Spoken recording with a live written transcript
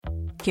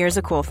Here's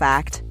a cool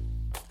fact.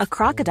 A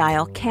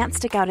crocodile can't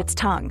stick out its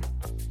tongue.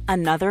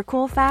 Another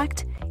cool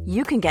fact,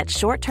 you can get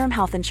short-term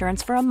health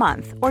insurance for a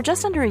month or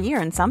just under a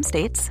year in some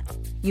states.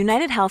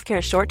 United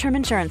Healthcare short-term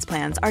insurance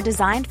plans are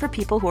designed for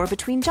people who are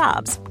between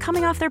jobs,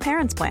 coming off their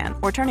parents' plan,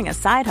 or turning a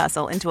side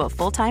hustle into a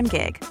full-time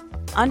gig.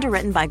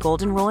 Underwritten by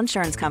Golden Rule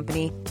Insurance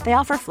Company, they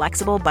offer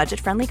flexible,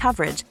 budget-friendly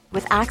coverage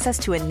with access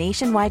to a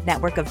nationwide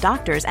network of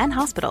doctors and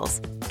hospitals.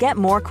 Get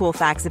more cool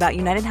facts about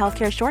United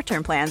Healthcare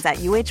short-term plans at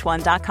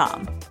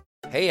uh1.com.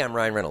 Hey, I'm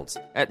Ryan Reynolds.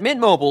 At Mint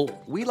Mobile,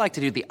 we like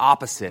to do the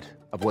opposite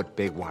of what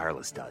Big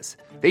Wireless does.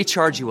 They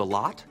charge you a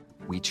lot,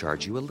 we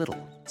charge you a little.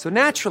 So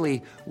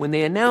naturally, when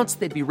they announced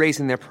they'd be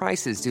raising their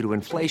prices due to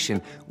inflation,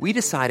 we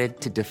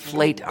decided to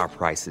deflate our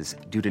prices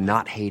due to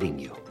not hating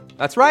you.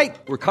 That's right.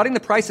 We're cutting the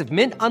price of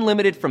Mint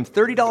Unlimited from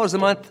 $30 a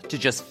month to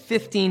just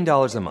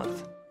 $15 a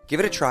month. Give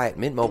it a try at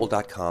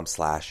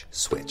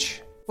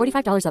mintmobile.com/switch.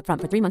 $45 up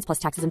front for 3 months plus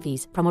taxes and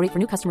fees. Promo rate for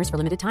new customers for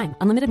limited time.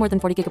 Unlimited more than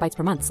 40 gigabytes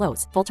per month.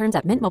 Slows full terms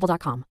at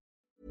mintmobile.com.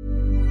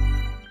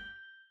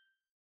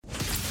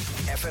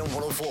 FM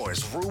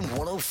 104's Room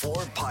 104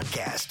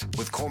 podcast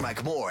with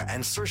Cormac Moore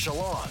and Saoirse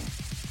Long.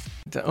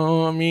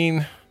 I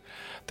mean,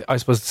 I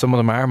suppose some of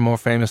them are more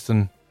famous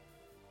than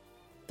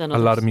a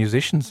lot of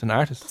musicians and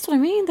artists. That's what I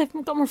mean. They've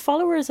got more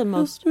followers than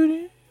most.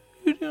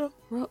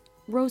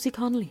 Rosie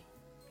Connolly.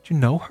 Do you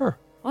know her?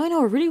 I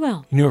know her really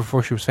well. You knew her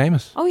before she was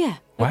famous? Oh, yeah.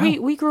 Wow.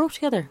 We grew up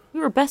together. We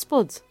were best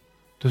buds.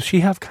 Does she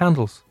have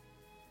candles?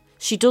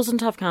 She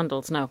doesn't have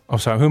candles, no. Oh,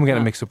 sorry. Who am I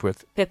getting mixed up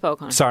with? Pippo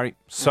O'Connor. Sorry.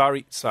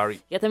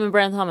 Get them in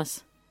Brown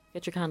Thomas.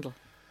 Get your candle.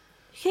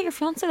 You get your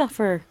fiancé that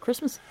for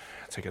Christmas.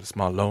 Take out a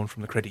small loan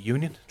from the credit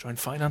union. Try and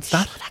finance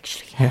that. Should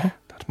actually, Yeah,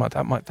 that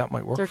might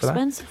work They're for that.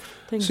 expensive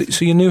things.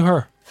 So you knew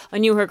her? I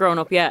knew her growing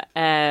up, yeah.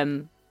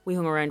 We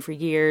hung around for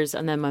years,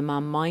 and then my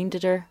mum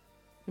minded her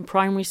in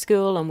primary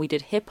school, and we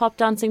did hip-hop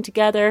dancing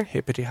together.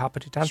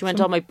 Hippity-hoppity dancing? She went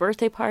to all my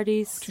birthday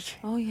parties. Did she?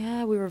 Oh,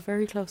 yeah, we were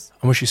very close.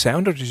 And was she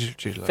sound or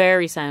did you like?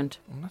 Very sound.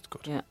 Oh, that's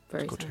good. Yeah,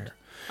 very That's good to sound. hear.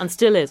 And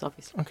still is,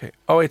 obviously. Okay.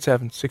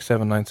 087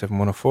 6797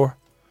 104.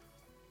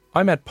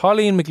 I met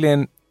Pauline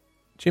McGlynn,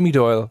 Jimmy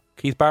Doyle,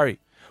 Keith Barry.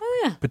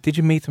 Oh, yeah. But did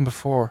you meet them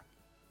before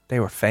they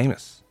were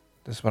famous?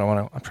 This is what I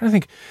want to... I'm trying to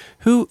think,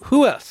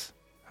 who else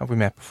have we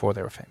met before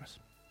they were famous?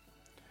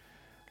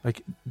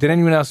 Like, did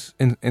anyone else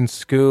in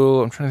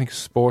school... I'm trying to think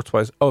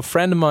sports-wise. Oh, a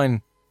friend of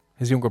mine,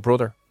 his younger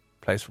brother,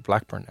 plays for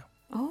Blackburn now.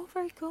 Oh,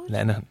 very good.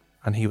 Lenihan.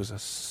 And he was a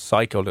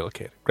psycho little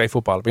kid. Great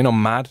footballer. But you know,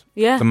 mad?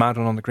 Yeah. The mad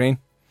one on the green.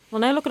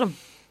 Well, now look at him.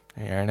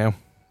 Yeah, I know.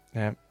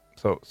 Yeah.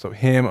 So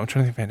him, I'm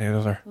trying to think of any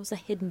other... Those are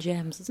hidden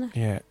gems, isn't it?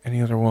 Yeah,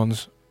 any other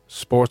ones?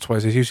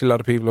 Sports-wise, there's usually a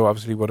lot of people who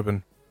obviously would have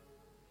been...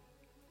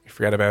 You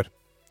forget about.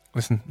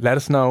 Listen, let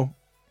us know.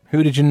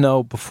 Who did you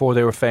know before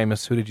they were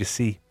famous? Who did you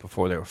see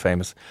before they were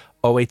famous?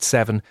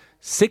 087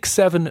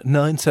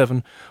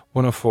 6797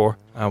 104.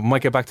 We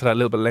might get back to that a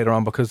little bit later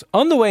on, because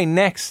on the way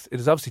next, it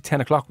is obviously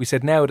 10 o'clock. We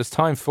said now it is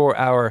time for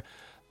our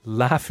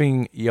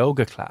laughing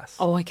yoga class.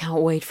 Oh, I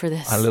can't wait for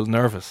this. I'm a little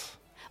nervous.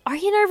 Are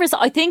you nervous?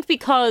 I think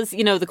because,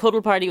 you know, the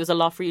cuddle party was a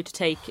lot for you to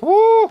take.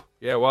 Ooh,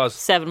 yeah, it was.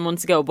 7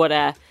 months ago.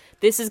 But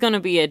this is going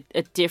to be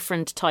a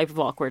different type of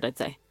awkward, I'd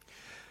say.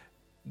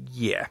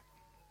 Yeah.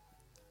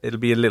 It'll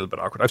be a little bit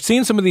awkward. I've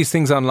seen some of these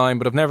things online,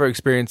 but I've never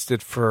experienced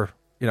it for,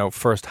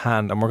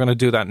 firsthand. And we're going to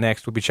do that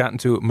next. We'll be chatting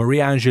to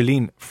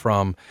Marie-Angeline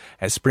from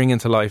Spring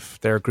Into Life.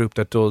 They're a group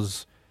that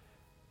does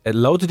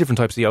loads of different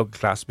types of yoga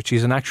class, but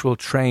she's an actual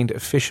trained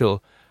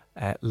official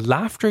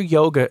laughter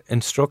yoga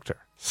instructor.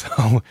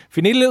 So if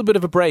you need a little bit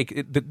of a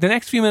break, the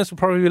next few minutes will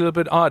probably be a little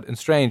bit odd and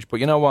strange,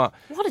 but you know what?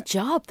 What a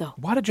job, though.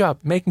 What a job,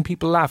 making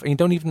people laugh. And you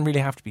don't even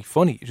really have to be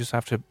funny. You just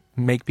have to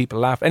make people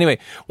laugh. Anyway,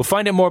 we'll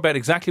find out more about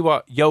exactly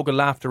what yoga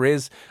laughter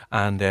is,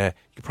 and you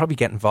could probably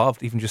get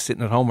involved even just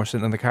sitting at home or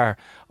sitting in the car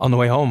on the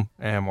way home,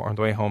 or on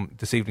the way home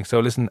this evening. So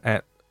listen,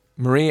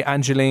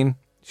 Marie-Angeline,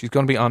 she's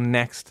going to be on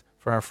next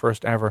for our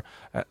first ever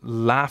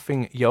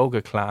laughing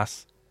yoga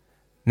class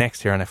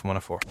next here on FM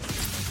 104.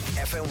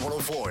 FM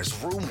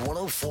 104's Room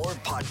 104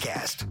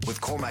 podcast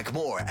with Cormac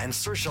Moore and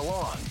Saoirse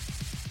Long.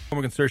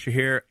 Cormac and Saoirse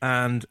here,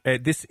 and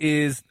this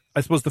is,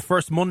 I suppose, the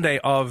first Monday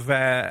of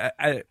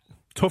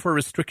tougher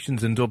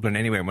restrictions in Dublin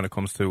anyway when it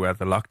comes to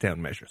the lockdown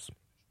measures.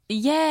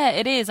 Yeah,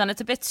 it is, and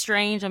it's a bit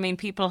strange. I mean,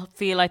 people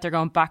feel like they're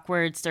going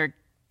backwards.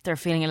 They're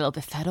feeling a little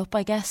bit fed up,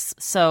 I guess.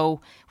 So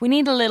we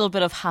need a little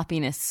bit of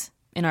happiness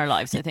in our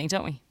lives, I think,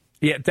 don't we?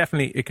 Yeah,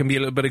 definitely. It can be a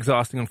little bit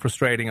exhausting and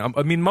frustrating.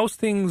 I mean, most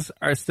things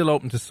are still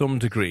open to some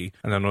degree.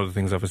 And then other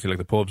things, obviously, like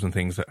the pubs and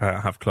things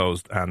have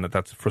closed. And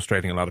that's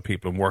frustrating a lot of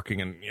people and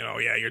working. And,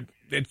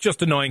 it's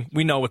just annoying.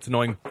 We know it's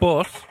annoying.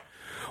 But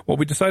what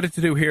we decided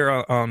to do here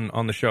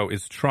on the show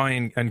is try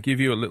and give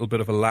you a little bit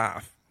of a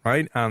laugh,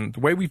 right? And the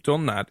way we've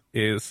done that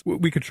is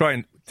we could try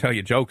and tell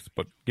you jokes,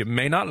 but you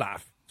may not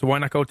laugh. So why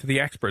not go to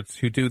the experts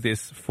who do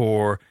this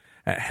for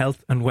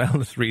health and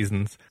wellness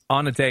reasons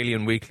on a daily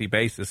and weekly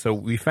basis. So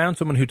we found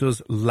someone who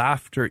does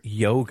laughter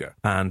yoga,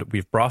 and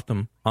we've brought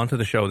them onto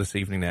the show this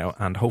evening now,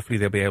 and hopefully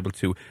they'll be able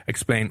to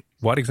explain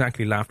what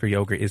exactly laughter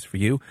yoga is for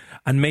you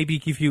and maybe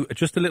give you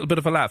just a little bit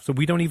of a laugh. So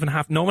we don't even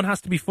no one has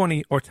to be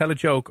funny or tell a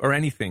joke or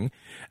anything.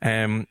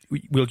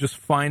 We'll just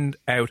find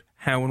out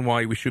how and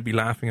why we should be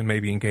laughing and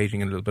maybe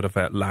engaging in a little bit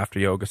of laughter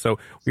yoga. So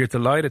we're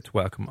delighted to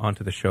welcome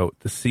onto the show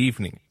this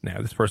evening.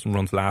 Now, this person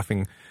runs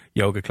laughing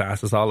yoga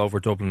classes all over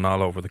Dublin,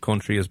 all over the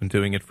country, has been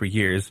doing it for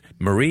years.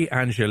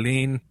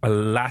 Marie-Angeline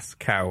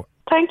Velasco.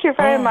 Thank you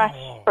very much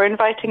for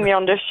inviting me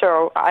on the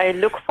show. I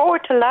look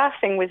forward to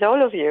laughing with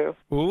all of you.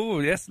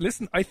 Oh, yes.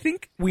 Listen, I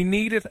think we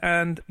need it.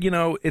 And,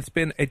 it's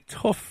been a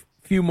tough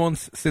few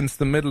months since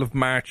the middle of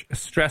March, a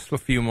stressful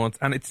few months.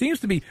 And it seems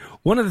to be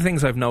one of the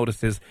things I've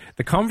noticed is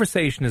the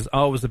conversation is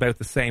always about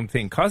the same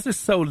thing. Because there's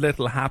so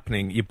little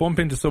happening, you bump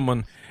into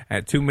someone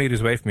 2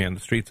 meters away from me on the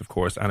streets, of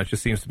course, and it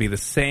just seems to be the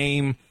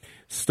same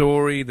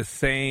story, the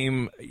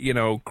same,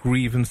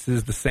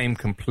 grievances, the same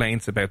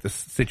complaints about the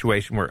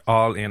situation we're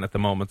all in at the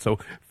moment. So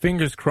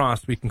fingers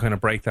crossed we can kind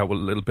of break that with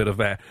a little bit of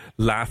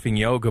laughing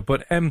yoga.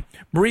 But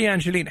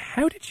Marie-Angeline,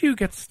 how did you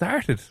get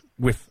started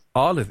with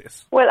all of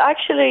this? Well,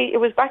 actually, it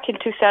was back in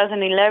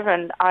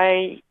 2011.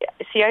 I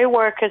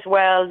work as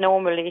well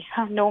normally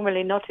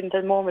not in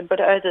the moment, but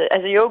as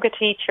a yoga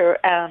teacher,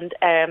 and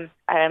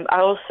I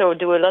also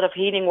do a lot of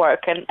healing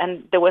work,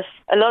 and there was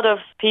a lot of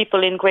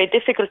people in great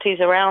difficulties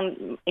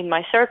around in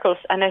my circles,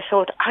 and I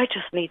thought, I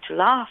just need to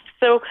laugh.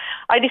 So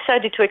I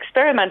decided to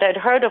experiment. I'd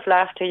heard of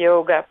laughter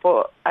yoga,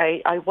 but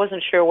I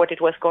wasn't sure what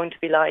it was going to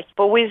be like.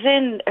 But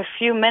within a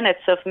few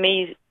minutes of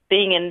me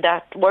being in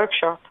that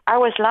workshop, I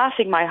was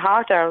laughing my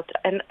heart out,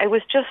 and it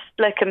was just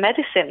like a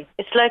medicine.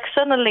 It's like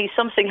suddenly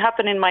something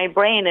happened in my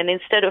brain, and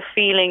instead of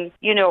feeling,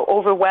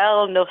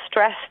 overwhelmed or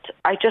stressed,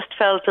 I just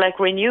felt like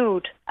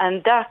renewed.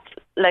 And that,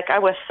 I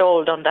was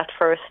sold on that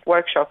first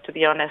workshop, to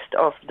be honest,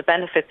 of the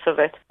benefits of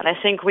it. And I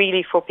think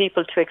really for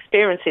people to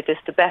experience it is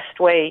the best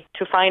way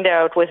to find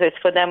out whether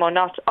it's for them or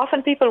not.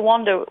 Often people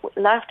wonder,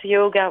 laughter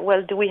yoga,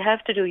 well, do we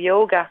have to do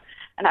yoga?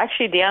 And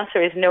actually the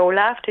answer is no,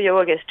 laughter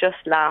yoga is just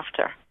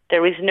laughter.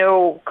 There is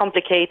no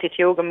complicated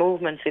yoga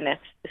movements in it.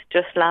 It's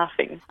just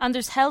laughing. And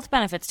there's health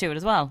benefits to it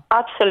as well.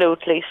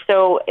 Absolutely.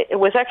 So it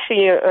was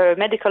actually a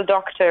medical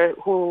doctor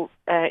who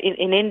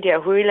in India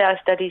who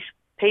realized that his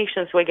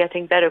patients were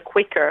getting better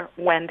quicker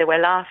when they were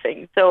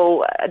laughing.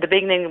 So at the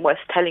beginning was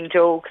telling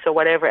jokes or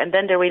whatever, and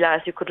then they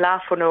realized you could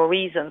laugh for no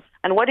reason.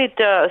 And what it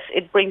does,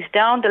 it brings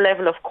down the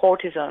level of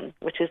cortisol,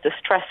 which is the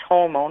stress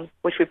hormone,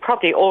 which we're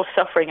probably all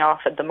suffering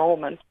off at the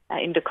moment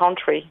in the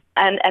country.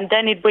 And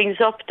then it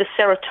brings up the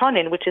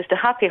serotonin, which is the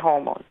happy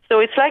hormone. So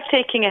it's like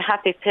taking a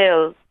happy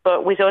pill,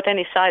 but without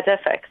any side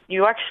effects.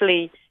 You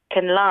actually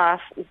can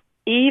laugh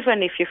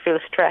even if you feel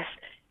stressed.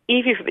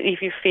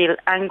 If you feel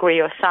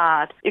angry or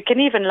sad, you can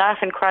even laugh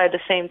and cry at the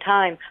same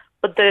time.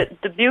 But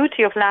the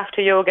beauty of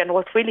laughter yoga, and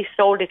what really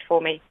sold it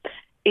for me,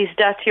 is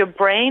that your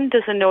brain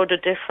doesn't know the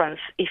difference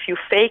if you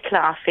fake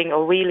laughing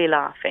or really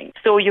laughing.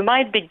 So you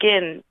might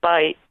begin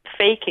by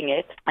faking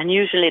it, and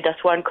usually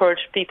that's what I encourage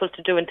people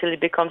to do until it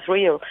becomes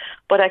real.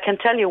 But I can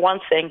tell you one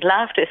thing,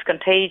 laughter is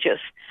contagious,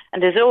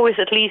 and there's always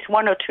at least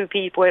one or two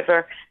people who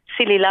have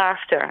silly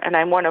laughter, and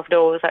I'm one of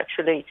those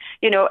actually,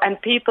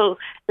 and people,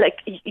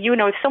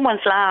 if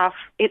someone's laugh,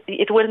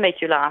 it will make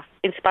you laugh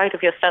in spite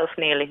of yourself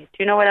nearly. Do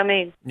you know what I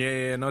mean?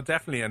 Yeah, no,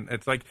 definitely. And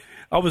it's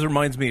always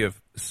reminds me of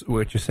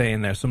what you're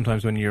saying there.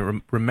 Sometimes when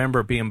you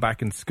remember being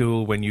back in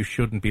school when you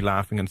shouldn't be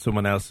laughing and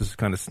someone else is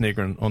kind of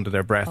sniggering under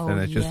their breath, and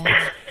it just,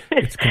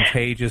 it's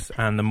contagious,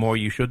 and the more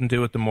you shouldn't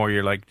do it, the more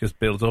you're just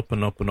builds up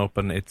and up and up,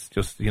 and it's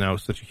just,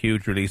 such a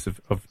huge release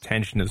of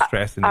tension and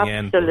stress in the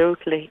end.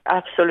 Absolutely.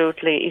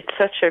 It's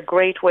such a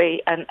great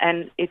way,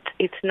 and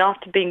it's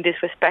not being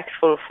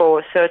disrespectful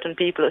for certain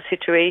people or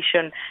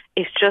situation.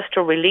 It's just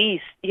a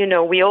release.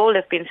 We all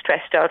have been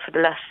stressed out for the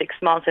last 6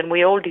 months, and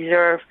we all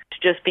deserve to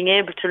just being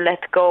able to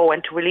let go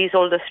and to release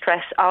all the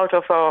stress out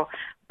of our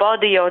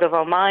body, out of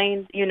our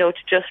mind, to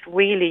just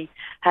really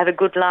have a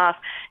good laugh.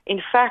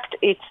 In fact,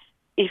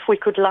 if we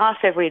could laugh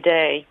every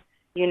day,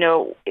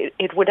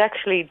 it would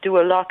actually do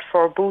a lot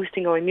for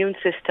boosting our immune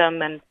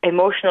system and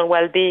emotional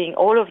well-being,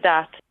 all of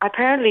that.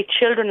 Apparently,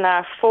 children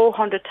laugh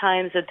 400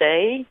 times a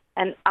day,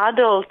 and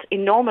adults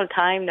in normal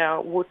time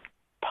now would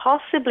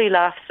possibly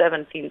laugh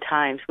 17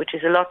 times, which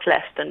is a lot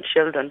less than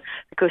children,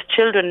 because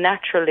children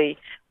naturally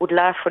would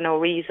laugh for no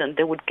reason.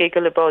 They would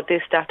giggle about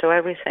this, that, or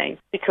everything,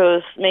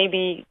 because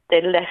maybe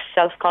they're less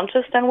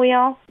self-conscious than we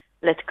are.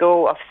 Let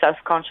go of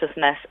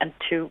self-consciousness and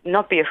to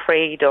not be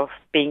afraid of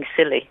being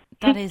silly.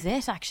 That is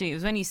it, actually. It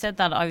was when you said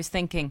that I was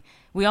thinking,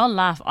 we all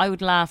laugh. I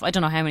would laugh, I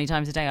don't know how many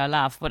times a day I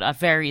laugh, but at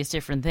various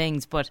different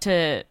things. But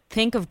to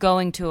think of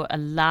going to a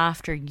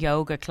laughter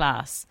yoga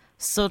class,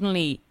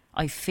 suddenly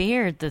I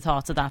feared the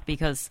thoughts of that,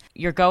 because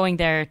you're going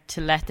there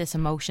to let this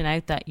emotion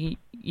out that you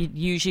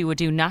usually would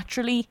do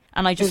naturally.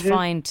 And I just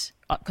find,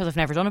 because I've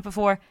never done it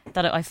before,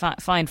 that I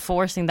find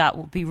forcing that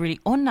would be really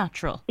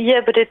unnatural. Yeah,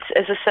 but it's,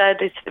 as I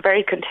said, it's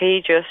very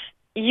contagious.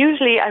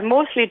 usually I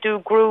mostly do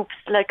groups.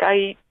 Like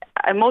I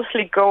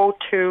mostly go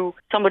to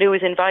somebody who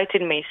has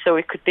invited me. So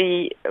it could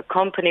be a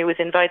company who has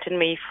invited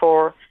me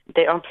for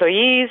their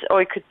employees,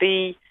 or it could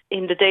be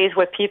in the days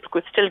where people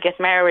could still get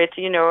married.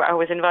 You know, I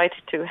was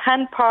invited to a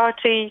hen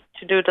party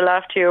to do the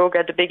laughter yoga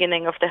at the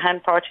beginning of the hen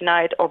party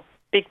night, or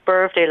big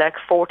birthday, like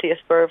 40th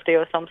birthday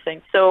or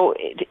something. So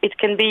it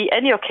can be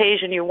any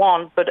occasion you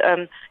want, but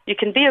you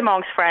can be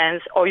amongst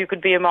friends, or you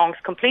could be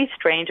amongst complete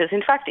strangers.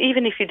 In fact,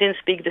 even if you didn't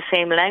speak the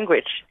same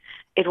language,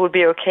 it would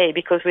be okay,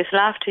 because with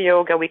laughter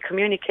yoga, we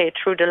communicate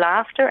through the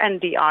laughter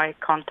and the eye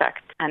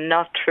contact, and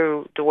not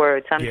through the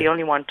words. I'm the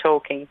only one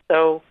talking.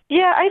 So,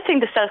 yeah, I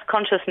think the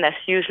self-consciousness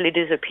usually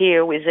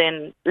disappear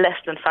within less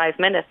than 5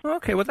 minutes.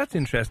 Okay, well, that's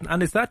interesting.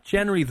 And is that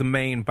generally the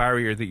main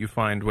barrier that you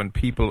find when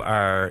people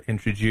are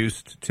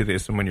introduced to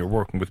this, and when you're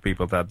working with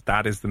people,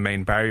 that is the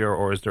main barrier,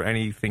 or is there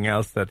anything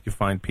else that you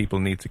find people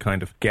need to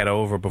kind of get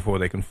over before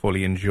they can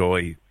fully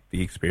enjoy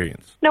the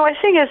experience? No, I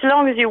think as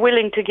long as you're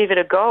willing to give it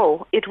a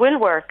go, it will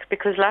work,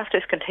 because laughter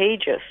is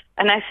contagious.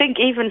 And I think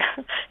even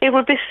it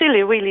would be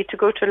silly, really, to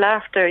go to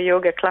laughter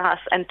yoga class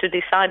and to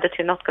decide that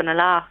you're not going to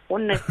laugh,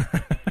 wouldn't it?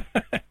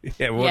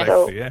 Yeah, well,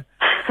 actually, yeah.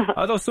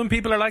 Although some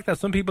people are like that.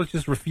 Some people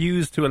just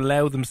refuse to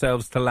allow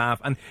themselves to laugh.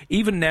 And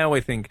even now,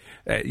 I think,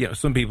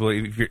 some people,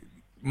 if you're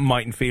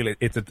mightn't feel it.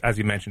 As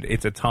you mentioned,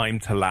 it's a time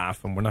to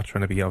laugh, and we're not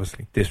trying to be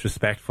obviously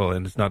disrespectful,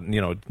 and it's not,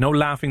 no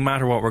laughing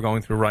matter what we're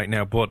going through right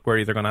now, but we're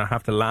either going to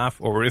have to laugh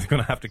or we're either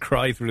going to have to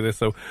cry through this.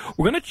 So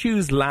we're going to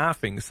choose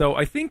laughing. So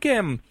I think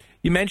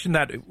you mentioned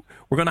that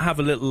we're going to have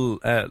a little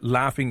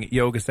laughing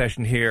yoga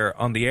session here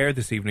on the air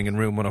this evening in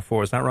Room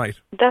 104. Is that right?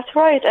 That's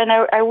right. And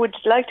I would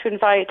like to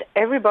invite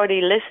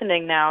everybody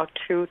listening now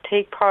to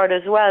take part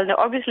as well. Now,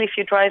 obviously, if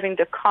you're driving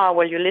the car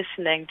while you're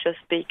listening, just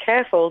be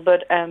careful.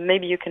 But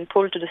maybe you can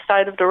pull to the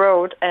side of the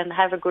road and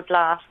have a good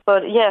laugh.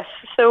 But yes,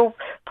 so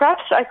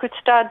perhaps I could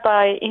start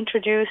by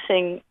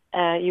introducing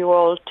you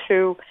all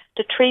to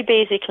the 3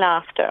 basic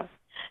laughter.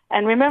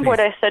 And remember what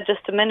I said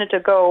just a minute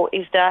ago,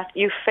 is that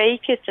you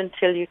fake it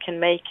until you can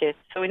make it.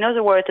 So in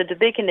other words, at the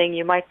beginning,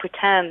 you might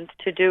pretend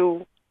to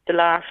do the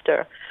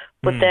laughter,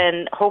 but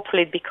then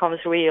hopefully it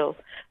becomes real.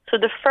 So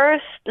the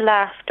first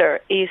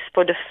laughter is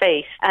for the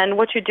face. And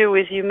what you do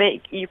is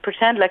you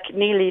pretend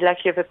nearly like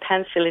you have a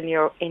pencil in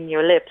your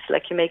lips,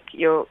 like you make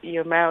your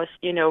mouth,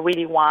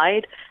 really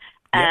wide.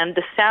 And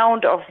the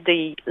sound of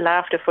the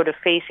laughter for the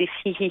face is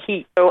hee hee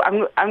hee. So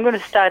I'm going to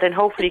start, and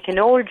hopefully you can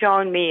all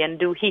join me and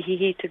do hee hee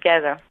hee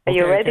together. Are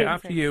you ready? Okay,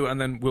 after you, and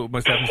then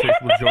myself and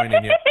Trish will join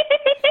in. Yeah.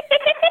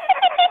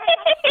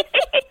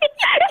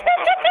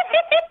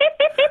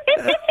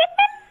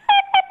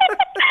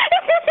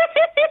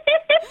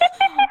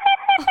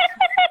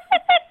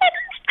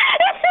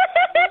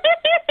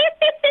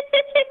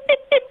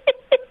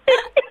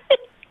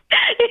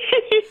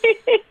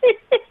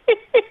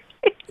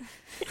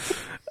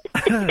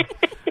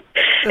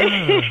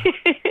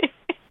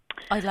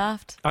 I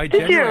laughed. I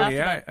genuinely,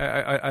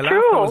 I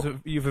laughed.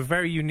 You have a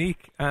very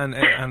unique and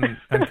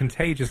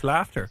contagious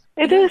laughter.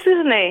 It is,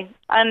 isn't it?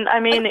 And I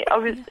mean,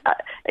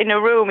 in a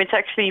room, it's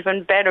actually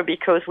even better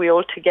because we're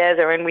all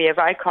together and we have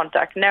eye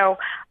contact. Now,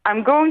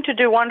 I'm going to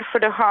do one for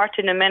the heart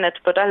in a minute,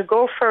 but I'll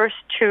go first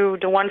to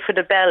the one for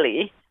the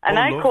belly. And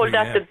I call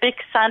that the big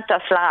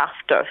Santa's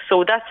laughter.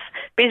 So that's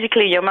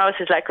basically your mouth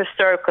is like a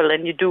circle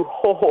and you do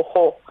ho, ho,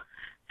 ho.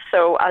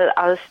 So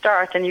I'll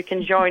start, and you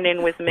can join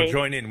in with me.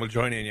 We'll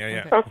join in,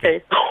 yeah.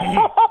 Okay.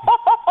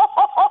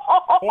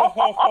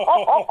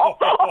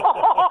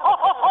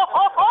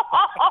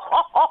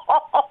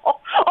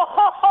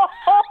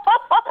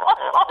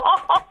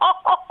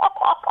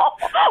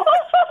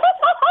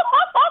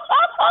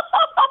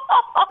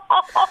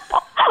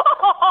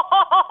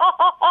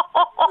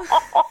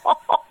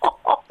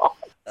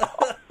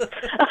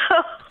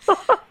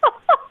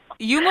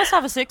 You must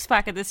have a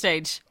 6-pack at this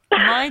stage.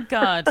 My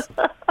God.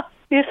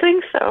 You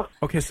think so?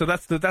 Okay, so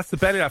that's the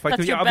belly laugh.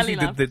 That's your obviously,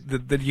 belly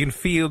laugh. you can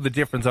feel the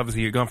difference.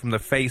 Obviously, you're going from the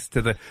face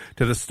to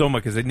the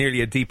stomach. Is it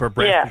nearly a deeper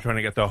breath? Yeah. You're trying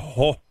to get the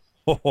ho,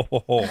 ho, ho,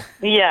 ho, ho.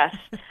 Yes,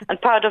 and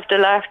part of the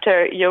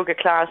laughter yoga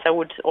class, I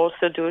would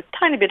also do a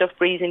tiny bit of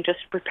breathing just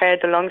to prepare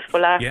the lungs for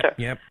laughter.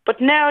 Yep. But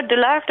now the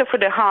laughter for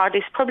the heart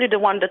is probably the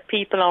one that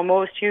people are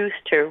most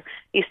used to,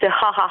 is the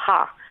ha ha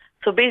ha.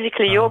 So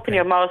basically, you open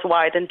your mouth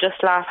wide and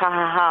just laugh ha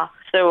ha ha.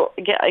 So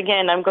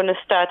again, I'm going to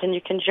start, and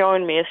you can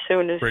join me as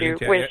soon as you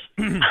wish.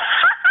 Yeah.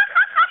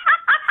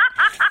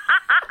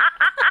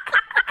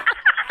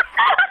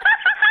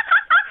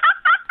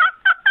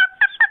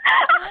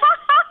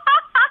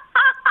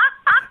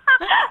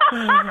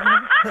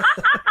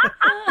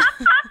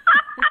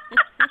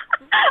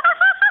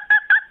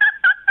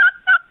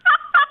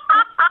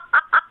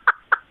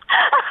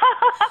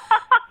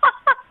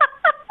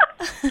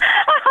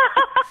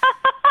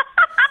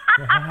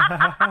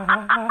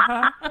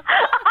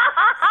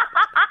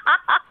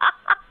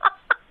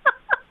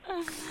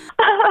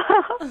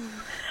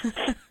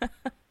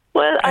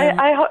 Well,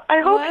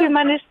 I hope you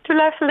managed to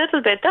laugh a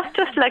little bit. That's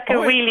just like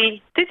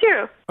really... Did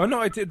you? Oh, no,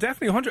 I did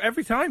definitely 100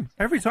 every time.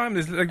 Every time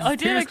there's like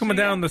tears coming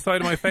down the side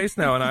of my face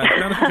now, and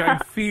I'm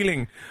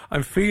feeling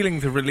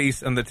the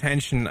release and the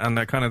tension and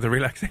the kind of the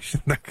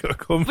relaxation that could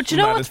come. But you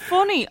know what's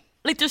funny?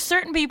 Like, there's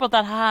certain people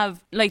that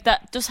have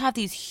that just have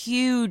these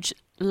huge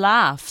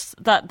laughs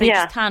that they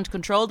just can't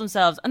control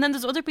themselves, and then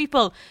there's other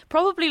people,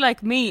 probably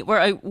like me, where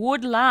I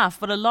would laugh,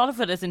 but a lot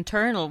of it is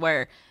internal.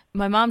 Where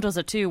my mom does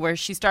it too, where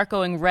she start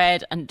going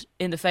red and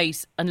in the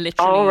face and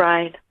literally. All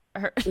right.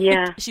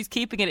 She's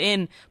keeping it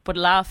in but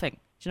laughing.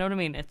 Do you know what I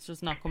mean? It's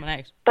just not coming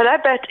out. But I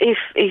bet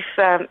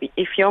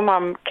if your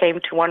mom came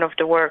to one of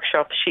the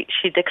workshops,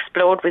 she'd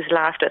explode with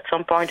laughter at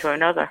some point or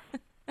another.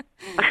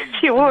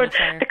 She would,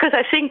 because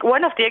I think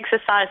one of the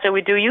exercises that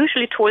we do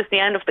usually towards the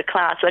end of the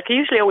class, like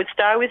usually I would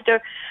start with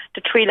the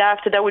tree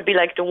laughter, that would be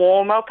like the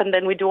warm up, and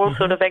then we do all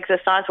sort of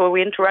exercise where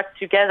we interact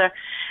together.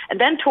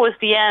 And then towards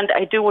the end,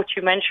 I do what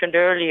you mentioned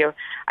earlier.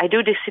 I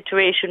do this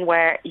situation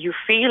where you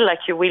feel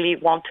like you really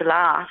want to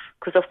laugh,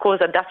 because of course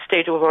at that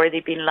stage we've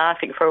already been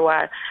laughing for a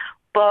while.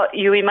 But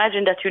you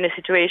imagine that you're in a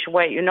situation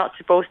where you're not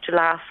supposed to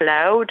laugh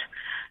loud.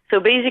 So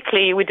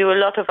basically, we do a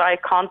lot of eye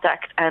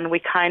contact, and we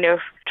kind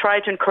of try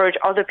to encourage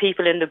other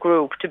people in the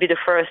group to be the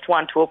first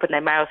one to open their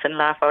mouth and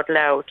laugh out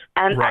loud.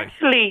 And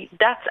actually,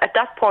 that's at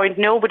that point,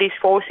 nobody's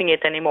forcing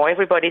it anymore.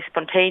 Everybody's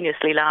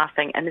spontaneously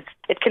laughing, and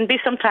it can be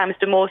sometimes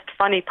the most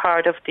funny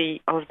part of the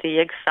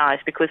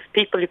exercise, because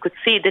people, you could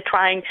see they're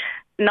trying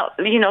not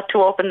to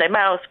open their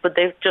mouths, but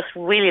they're just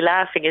really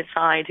laughing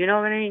inside. You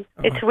know what I mean?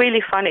 It's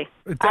really funny.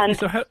 And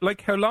so,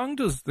 how long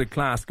does the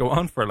class go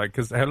on for? Like,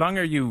 because how long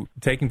are you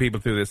taking people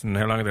through this, and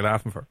how long are they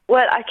laughing for?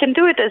 Well, I can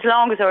do it as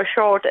long as or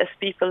short as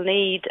people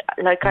need.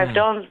 Like, I've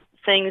done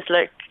things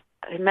like,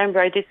 I remember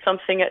I did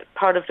something at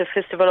part of the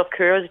Festival of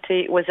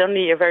Curiosity. It was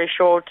only a very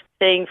short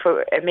thing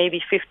for maybe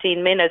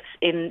 15 minutes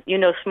in,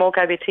 Smoke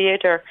Abbey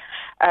Theatre.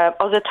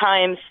 Other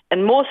times,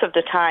 and most of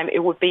the time, it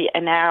would be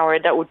an hour.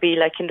 That would be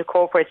like in the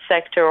corporate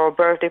sector, or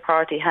birthday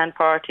party, hand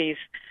parties,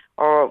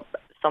 or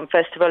some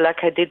festival like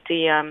I did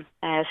the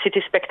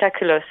City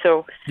Spectacular.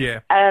 So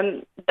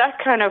that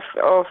kind of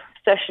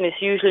session is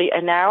usually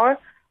an hour.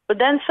 But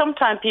then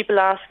sometimes people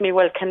ask me,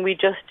 well, can we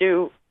just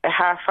do a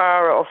half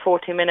hour or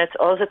 40 minutes?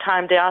 Other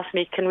time they ask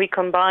me, can we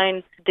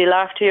combine the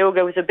laughter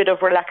yoga with a bit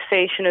of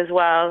relaxation as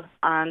well?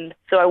 And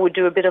so I would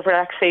do a bit of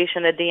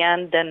relaxation at the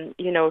end, then,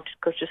 to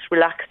just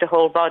relax the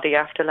whole body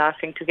after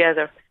laughing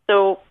together.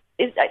 So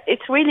it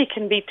really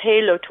can be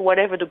tailored to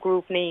whatever the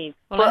group needs.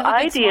 Well, I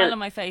have a big smile on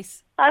my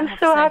face. I'm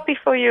so happy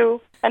for you.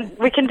 And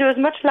we can do as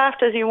much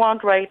laughter as you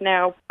want right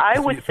now. I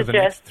would for suggest...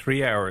 the next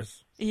 3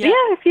 hours. Yeah,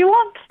 if you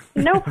want.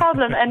 No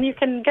problem. And you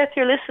can get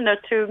your listener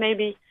to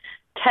maybe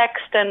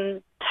text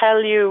and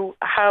tell you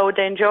how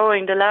they're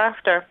enjoying the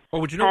laughter. Oh,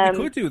 would you know what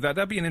we could do?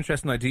 That'd be an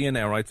interesting idea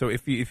now, right? So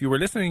if you were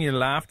listening and you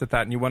laughed at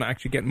that and you want to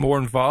actually get more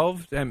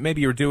involved, and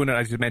maybe you're doing it,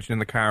 as you mentioned, in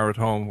the car or at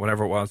home,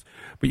 whatever it was,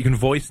 but you can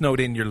voice note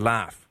in your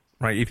laugh,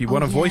 right? If you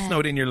want to voice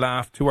note in your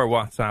laugh to our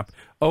WhatsApp,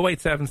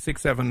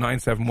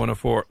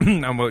 08767971004,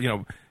 and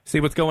we'll, see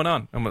what's going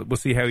on, and we'll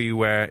see how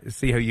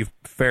you've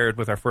fared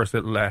with our first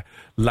little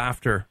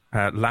laughter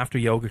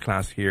yoga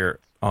class here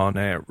on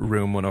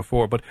Room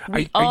 104. But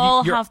we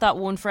all have that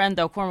one friend,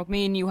 though. Cormac,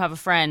 me and you have a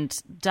friend,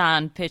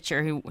 Dan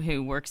Pitcher,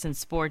 who works in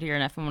sport here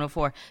in FM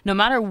 104. No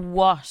matter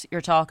what you're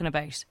talking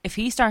about, if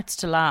he starts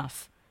to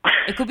laugh,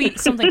 it could be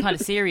something kind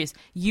of serious,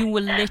 you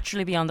will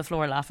literally be on the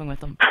floor laughing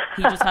with him.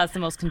 He just has the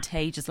most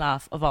contagious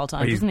laugh of all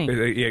time, doesn't he?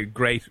 Yeah,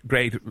 great,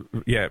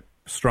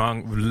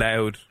 strong,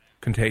 loud,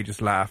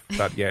 contagious laugh.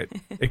 That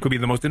it could be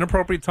the most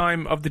inappropriate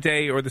time of the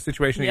day or the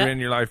situation that you're in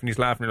your life, and he's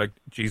laughing. You're like,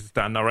 Jesus,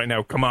 Dan, not right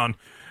now. Come on.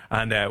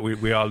 And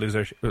we all lose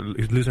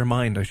our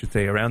mind, I should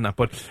say, around that.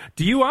 But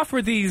do you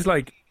offer these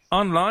like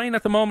online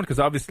at the moment? Because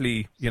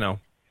obviously, Yeah,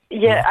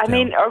 I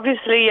mean,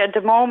 obviously at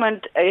the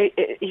moment,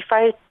 if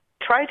I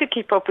try to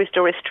keep up with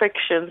the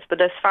restrictions,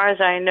 but as far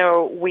as I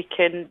know,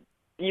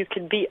 you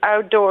can be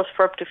outdoors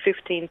for up to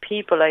 15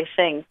 people, I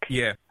think.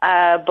 Yeah.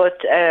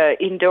 But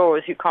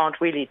indoors, you can't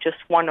really, just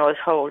one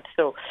household.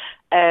 So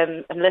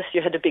unless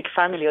you had a big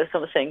family or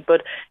something.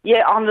 But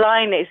yeah,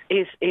 online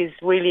is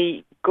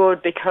really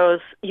good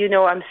because,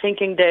 I'm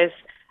thinking there's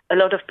a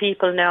lot of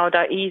people now that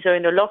are either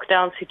in a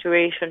lockdown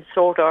situation,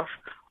 sort of,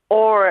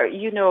 or,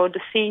 the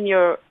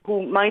senior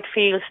who might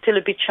feel still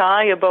a bit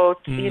shy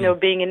about,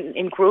 being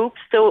in groups.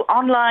 So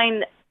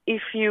online,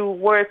 if you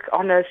work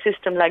on a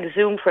system like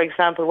Zoom, for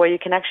example, where you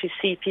can actually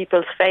see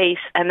people's face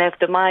and have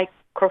the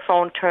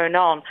microphone turned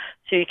on,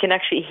 so you can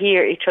actually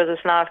hear each other's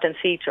laughter and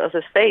see each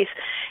other's face,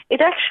 it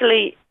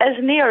actually, as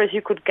near as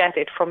you could get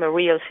it from a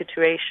real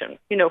situation,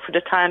 for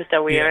the times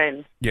that we are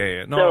in.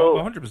 Yeah. No,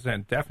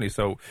 100%, definitely.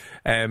 So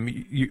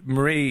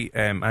Marie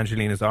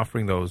Angeline is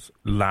offering those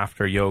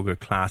laughter yoga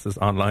classes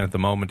online at the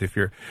moment. If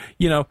you're,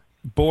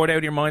 bored out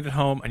of your mind at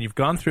home and you've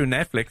gone through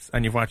Netflix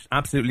and you've watched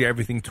absolutely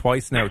everything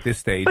twice now at this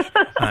stage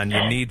and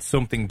you need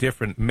something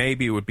different,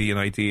 maybe it would be an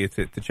idea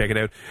to check it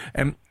out.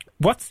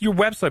 What's your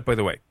website, by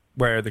the way,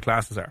 where the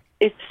classes are?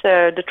 It's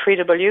the 3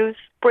 W's,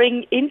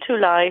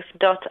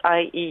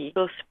 springintolife.ie.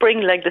 So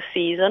spring like the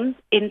season,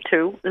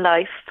 into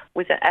life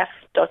with an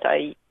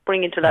F.ie.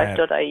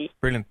 Springintolife.ie.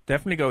 Brilliant.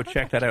 Definitely go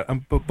check that out.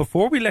 But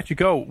before we let you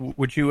go,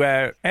 would you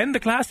end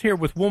the class here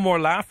with one more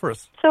laugh for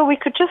us? So we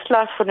could just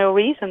laugh for no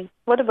reason.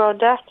 What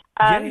about that?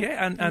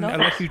 And I'll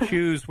let you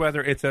choose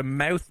whether it's a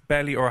mouth,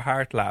 belly or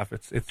heart laugh.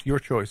 It's your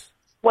choice.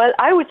 Well,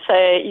 I would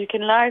say you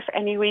can laugh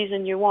any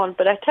reason you want,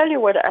 but I tell you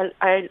what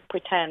I'll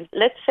pretend.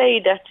 Let's say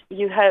that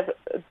you have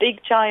a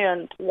big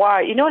giant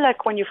wire,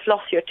 like when you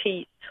floss your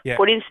teeth. Yeah.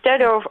 But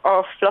instead of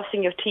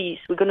flossing your teeth,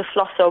 we're going to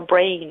floss our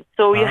brain.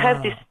 So you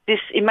have this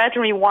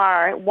imaginary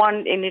wire,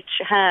 one in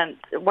each hand,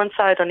 one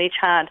side on each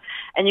hand,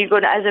 and you're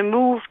going to, as I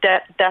move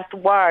that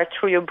wire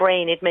through your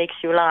brain, it makes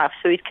you laugh.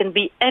 So it can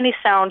be any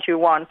sound you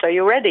want. Are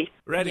you ready?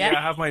 Ready, yeah.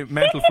 I have my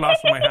mental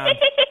floss in my hand.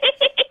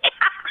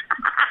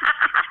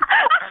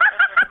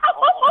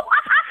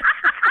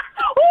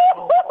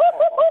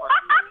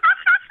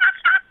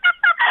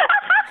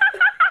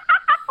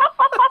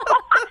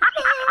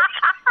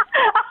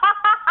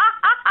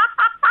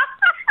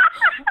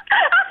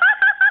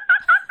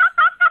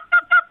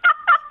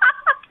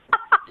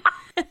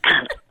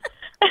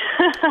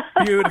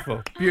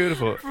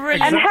 Beautiful.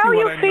 Exactly. And how are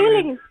you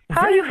feeling?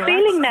 How are you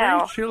feeling now?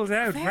 Very chilled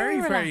out,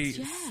 very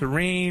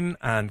serene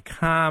and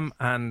calm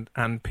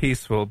and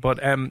peaceful. But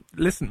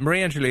listen,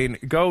 Marie-Angeline,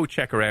 go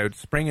check her out,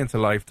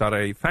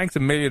 springintolife.ie. Thanks a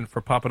million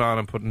for popping on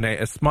and putting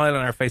a smile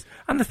on our face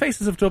and the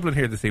faces of Dublin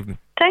here this evening.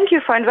 Thank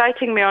you for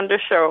inviting me on the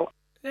show.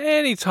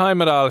 Any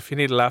time at all, if you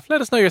need a laugh,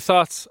 let us know your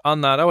thoughts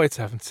on that.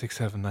 087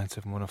 67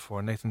 97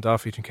 104. Nathan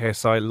Daffy and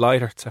KSI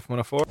Lighter, it's FM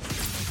 104.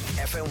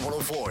 FM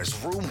 104's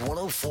Room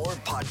 104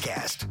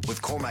 podcast with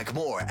Cormac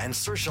Moore and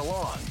Saoirse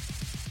Long.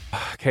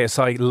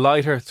 KSI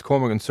Lighter, it's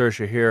Cormac and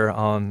Saoirse here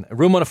on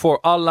Room 104.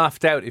 All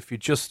laughed out. If you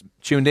just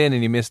tuned in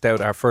and you missed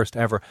out our first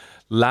ever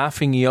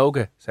laughing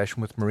yoga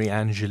session with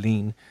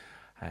Marie-Angeline,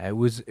 it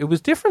was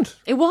different.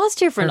 It was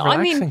different. I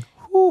mean,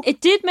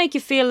 it did make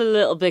you feel a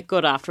little bit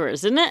good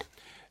afterwards, didn't it?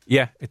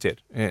 Yeah, it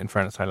did. In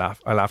fairness, I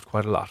laughed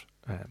quite a lot.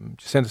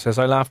 Jacinta says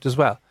I laughed as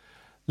well.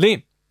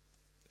 Liam.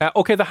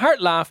 Okay, the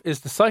heart laugh is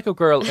the psycho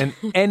girl in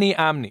any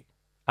anime.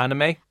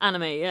 Anime,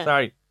 yeah.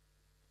 Sorry.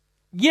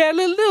 Yeah, a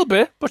little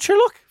bit, but sure,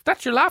 look,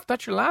 that's your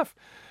laugh.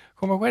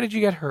 Come on, where did you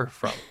get her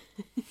from?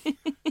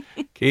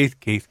 Keith.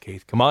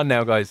 Come on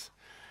now, guys.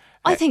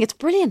 I think it's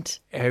brilliant.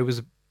 It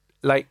was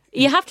like...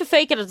 You have to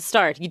fake it at the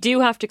start. You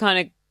do have to kind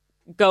of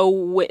go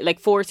with,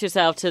 force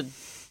yourself to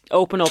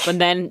open up, and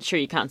then, sure,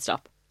 you can't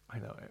stop. I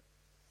know.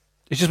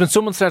 It's just when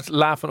someone starts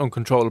laughing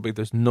uncontrollably,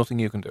 there's nothing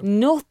you can do.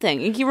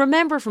 Nothing. You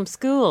remember from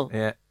school.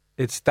 Yeah.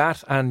 It's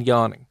that and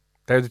yawning.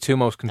 They're the two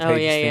most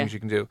contagious things you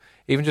can do.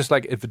 Even just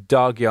like if a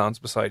dog yawns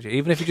beside you.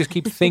 Even if you just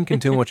keep thinking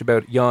too much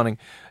about yawning,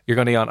 you're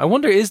going to yawn. I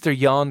wonder, is there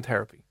yawn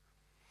therapy?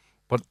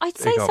 But I'd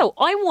say so.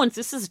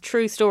 This is a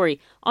true story.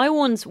 I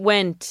once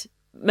went,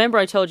 remember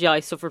I told you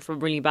I suffered from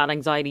really bad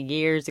anxiety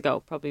years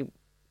ago, probably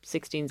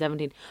 16,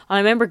 17. And I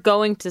remember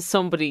going to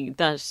somebody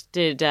that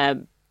did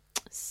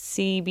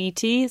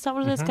CBT, is that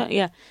what it is?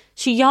 Yeah.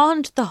 She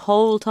yawned the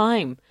whole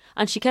time.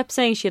 And she kept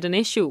saying she had an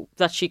issue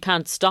that she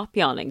can't stop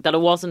yawning, that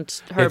it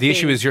wasn't her. Yeah, the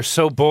issue is you're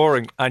so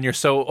boring and you're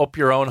so up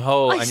your own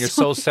hole and you're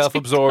so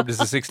self-absorbed as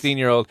a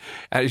 16-year-old.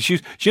 Do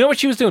you know what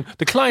she was doing?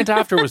 The client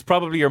after was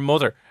probably your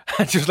mother.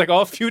 And she was like,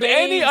 if you had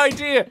any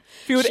idea.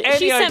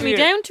 She sent me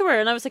down to her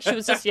and I was like, she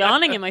was just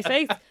yawning in my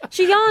face.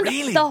 She yawned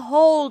the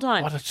whole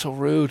time. Oh, that's so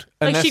rude.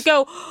 She'd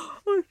go,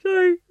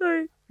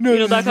 sorry.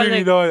 No, that kind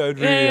really of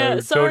thing.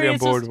 I'm totally on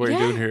board with what you're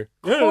doing here.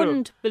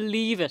 Couldn't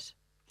believe it.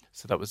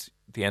 So that was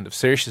the end of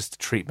Saoirse's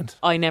treatment.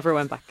 I never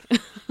went back.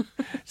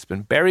 It's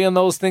been burying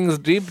those things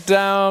deep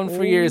down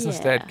for years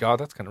instead. God,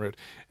 that's kind of rude.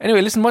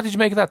 Anyway, listen, what did you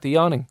make of that? The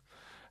yawning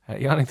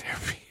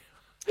therapy.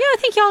 Yeah, I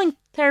think yawning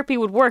therapy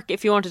would work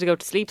if you wanted to go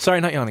to sleep. Sorry,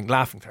 not yawning,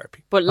 laughing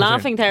therapy. But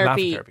laughing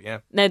therapy, yeah.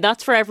 Now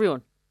that's for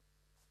everyone.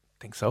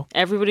 Think so?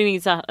 Everybody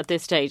needs that at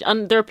this stage.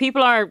 And there are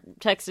people are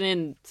texting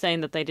in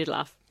saying that they did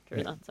laugh.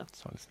 Okay.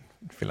 So listen,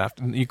 if you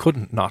laughed, you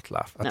couldn't not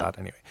laugh at that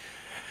anyway.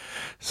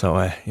 So,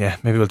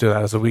 maybe we'll do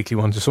that as a weekly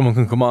one. Just someone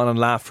can come on and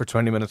laugh for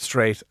 20 minutes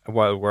straight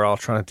while we're all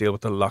trying to deal with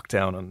the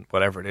lockdown and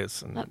whatever it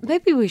is. And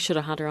maybe we should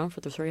have had her on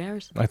for the 3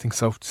 hours. I think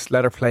so. Just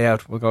let her play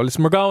out. We'll go,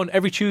 listen, we're going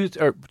every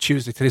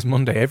Tuesday, today's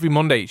Monday. Every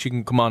Monday she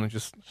can come on and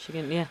just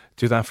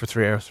do that for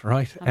 3 hours.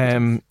 Right.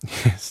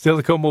 Still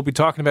to come, we'll be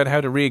talking about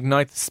how to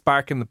reignite the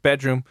spark in the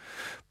bedroom.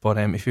 But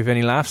if you have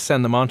any laughs,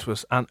 send them on to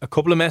us. And a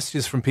couple of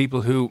messages from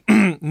people who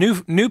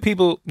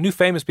knew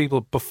famous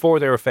people before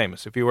they were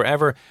famous. If you were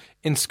ever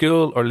in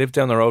school or lived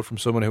down the road from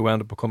someone who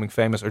wound up becoming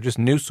famous or just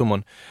knew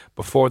someone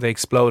before they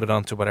exploded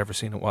onto whatever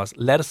scene it was,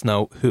 let us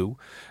know who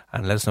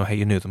and let us know how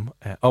you knew them.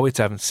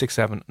 087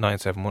 67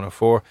 97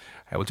 104.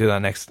 We'll do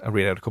that next. I'll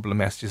read out a couple of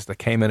messages that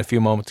came in a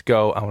few moments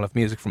ago and we'll have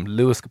music from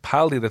Lewis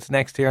Capaldi that's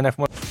next here on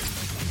F1.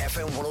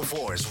 FM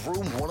 104's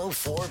Room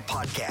 104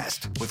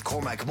 podcast with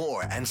Cormac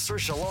Moore and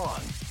Saoirse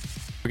Long.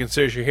 We can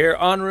search you here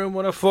on Room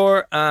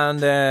 104,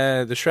 and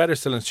the Shredder's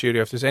still in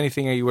studio. If there's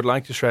anything you would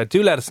like to shred,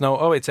 do let us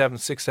know.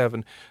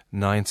 087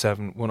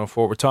 97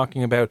 104. We're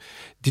talking about,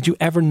 did you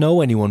ever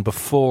know anyone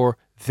before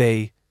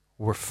they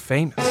were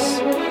famous?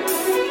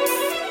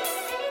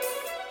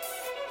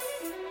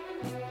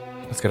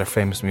 Let's get our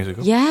famous music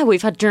up. Yeah,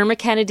 we've had Dermot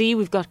Kennedy,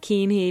 we've got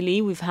Cian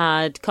Healy, we've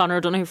had Conor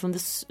O'Donoghue from the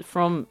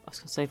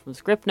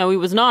Script. No, he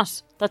was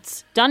not.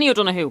 That's Danny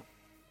O'Donoghue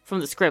from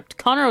the Script.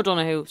 Conor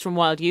O'Donoghue from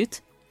Wild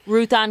Youth.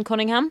 Ruth Ann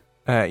Cunningham.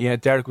 Yeah,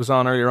 Derek was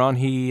on earlier on.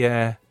 He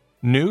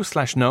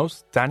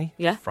knows Danny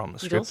from the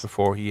Script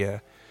before he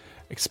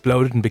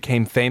exploded and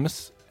became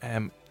famous.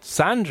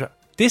 Sandra,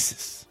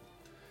 this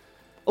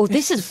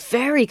is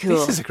very cool.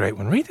 This is a great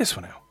one. Read this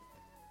one out.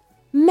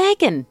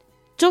 Meghan,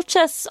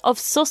 Duchess of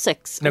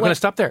Sussex. Now, going to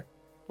stop there.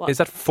 What? Is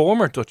that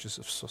former Duchess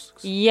of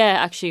Sussex? Yeah,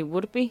 actually,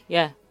 would it be?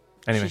 Yeah.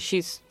 Anyway.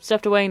 She's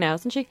stepped away now,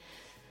 hasn't she?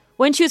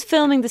 When she was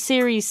filming the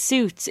series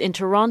Suits in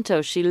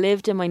Toronto, she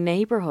lived in my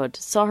neighbourhood.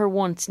 Saw her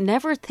once,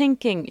 never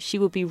thinking she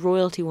would be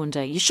royalty one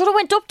day. You should have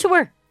went up to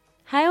her.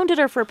 Hounded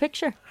her for a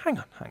picture. Hang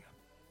on.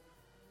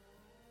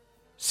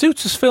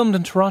 Suits is filmed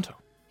in Toronto.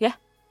 Yeah.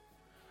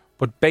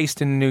 But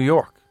based in New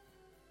York.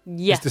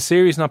 Yeah. Is the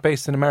series not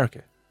based in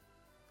America?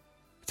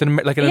 It's an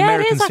American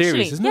it is,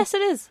 series, isn't it? Yes,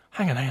 it is.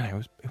 Hang on. It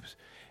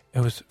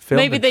was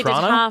filmed Maybe in they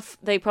Toronto? did half.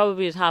 They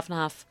probably did half and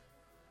half,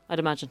 I'd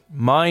imagine.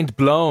 Mind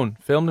blown.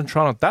 Filmed in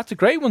Toronto. That's a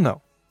great one,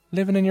 though.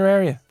 Living in your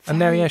area. And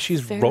now,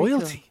 she's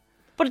royalty. Cool.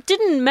 But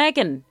didn't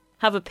Meghan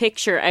have a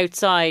picture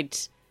outside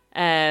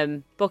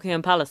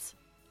Buckingham Palace?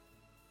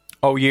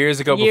 Oh, years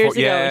ago, when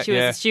she was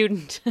a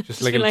student.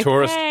 Just like a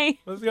tourist. Hey.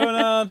 What's going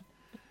on?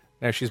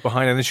 Now she's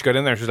behind, and then she got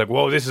in there. She's like,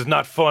 "Whoa, this is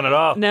not fun at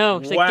all." No,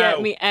 she's like,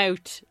 "Get me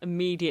out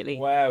immediately."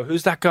 Wow,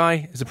 who's that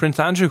guy? Is it Prince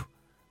Andrew?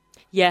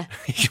 Yeah.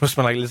 He must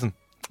be like, "Listen."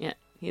 Yeah,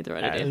 he had the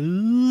right idea.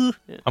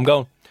 Yeah. I'm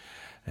going.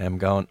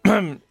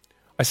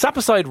 I sat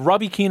beside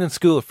Robbie Keenan's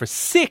school for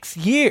 6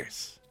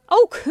 years.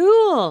 Oh,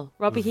 cool!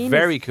 Robbie Keenan.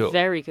 Very cool.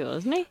 Very cool,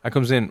 isn't he? That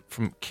comes in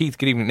from Keith.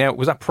 Good evening. Now,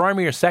 was that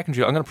primary or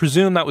secondary? I'm going to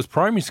presume that was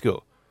primary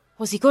school.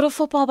 Was he good at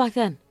football back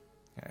then?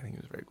 Yeah, I think he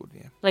was very good.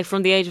 Yeah. Like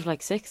from the age of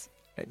 6.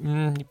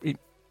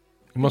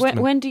 He must have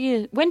been. When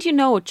do you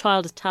know a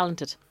child is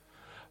talented?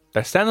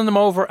 They're sending them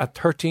over at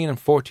 13 and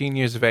 14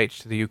 years of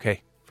age to the UK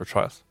for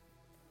trials.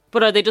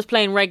 But are they just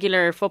playing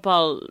regular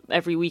football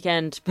every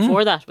weekend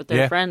before that with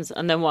their friends,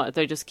 and then what?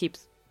 They just keep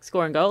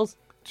scoring goals?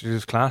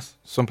 Jesus, class.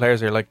 Some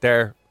players are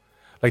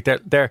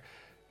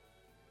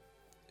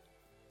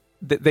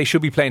they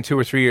should be playing 2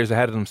 or 3 years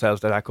ahead of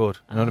themselves. They're that good.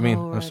 You know what I mean?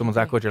 Right, if someone's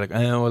that good, you're like,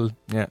 oh well,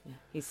 yeah.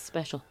 He's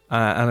special.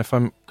 And if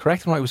I'm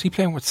correct, was he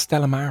playing with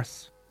Stella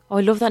Maris? Oh,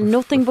 I love that.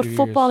 Nothing but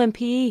football and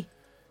PE.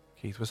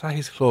 Keith, was that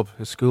his club,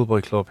 his schoolboy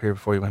club here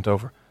before he went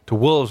over to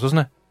Wolves,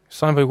 wasn't it?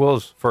 Signed by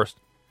Wolves first,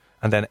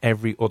 and then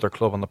every other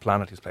club on the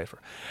planet he's played for.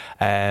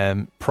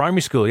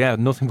 Primary school, yeah,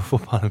 nothing but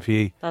football and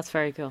PE. That's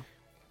very cool.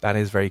 That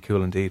is very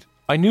cool indeed.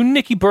 I knew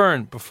Nicky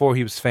Byrne before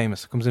he was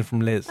famous. It comes in from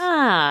Liz.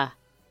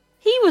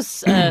 He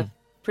was a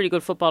pretty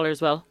good footballer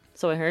as well,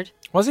 so I heard.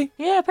 Was he?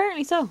 Yeah,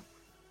 apparently so.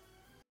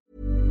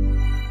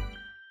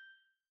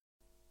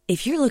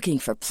 If you're looking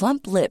for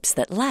plump lips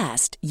that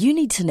last, you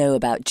need to know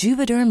about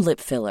Juvederm lip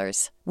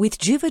fillers. With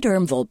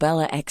Juvederm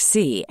Volbella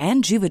XC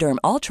and Juvederm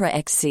Ultra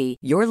XC,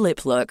 your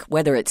lip look,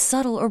 whether it's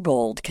subtle or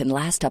bold, can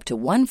last up to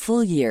 1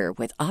 full year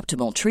with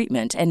optimal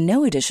treatment and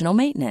no additional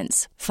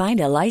maintenance. Find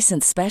a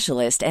licensed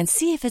specialist and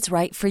see if it's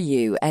right for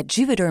you at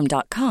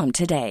Juvederm.com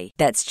today.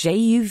 That's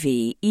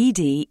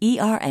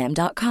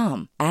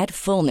JUVEDERM.com. Add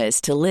fullness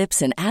to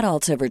lips in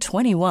adults over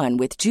 21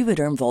 with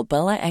Juvederm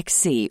Volbella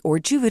XC or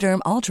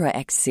Juvederm Ultra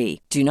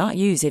XC. Do not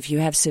use if you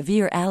have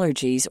severe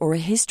allergies or a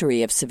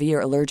history of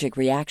severe allergic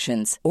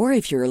reactions, or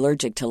if you're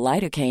allergic to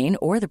lidocaine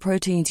or the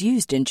proteins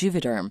used in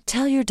Juvederm.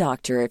 Tell your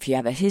doctor if you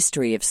have a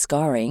history of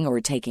scarring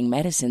or taking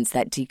medicines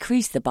that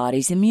decrease the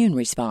body's immune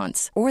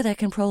response or that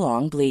can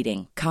prolong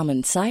bleeding.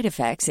 Common side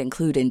effects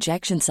include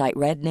injection site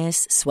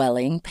redness,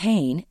 swelling,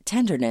 pain,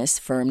 tenderness,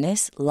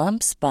 firmness,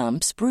 lumps,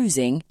 bumps,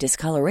 bruising,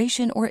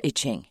 discoloration, or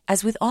itching.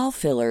 As with all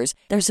fillers,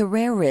 there's a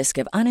rare risk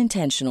of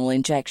unintentional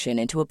injection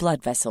into a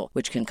blood vessel,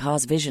 which can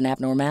cause vision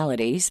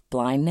abnormalities,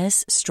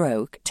 blindness,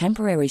 stroke,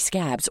 temporary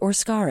scabs, or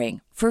scarring.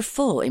 For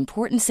full,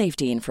 important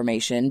safety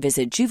information,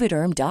 visit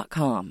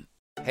Juvederm.com.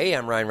 Hey,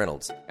 I'm Ryan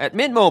Reynolds. At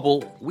Mint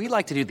Mobile, we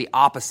like to do the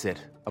opposite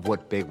of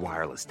what Big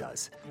Wireless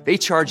does. They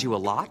charge you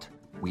a lot,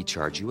 we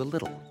charge you a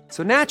little.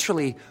 So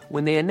naturally,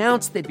 when they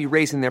announced they'd be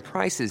raising their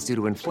prices due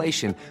to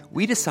inflation,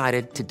 we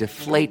decided to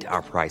deflate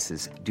our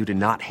prices due to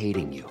not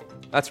hating you.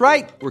 That's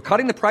right. We're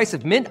cutting the price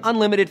of Mint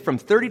Unlimited from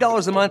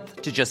 $30 a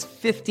month to just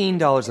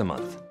 $15 a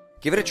month.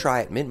 Give it a try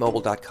at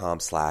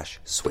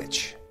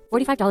mintmobile.com/switch.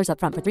 $45 up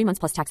front for 3 months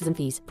plus taxes and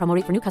fees. Promo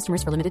rate for new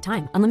customers for limited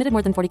time. Unlimited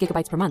more than 40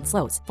 gigabytes per month.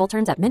 Slows full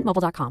terms at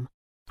mintmobile.com.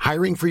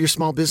 Hiring for your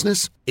small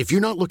business? If you're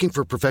not looking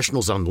for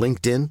professionals on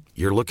LinkedIn,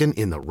 you're looking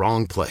in the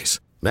wrong place.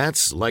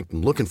 That's like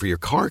looking for your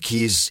car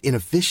keys in a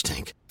fish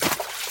tank.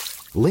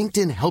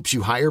 LinkedIn helps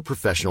you hire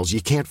professionals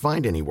you can't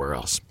find anywhere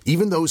else,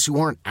 even those who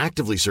aren't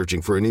actively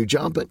searching for a new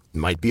job but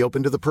might be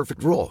open to the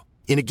perfect role.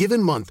 In a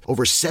given month,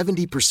 over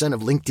 70%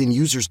 of LinkedIn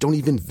users don't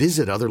even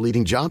visit other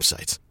leading job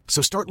sites.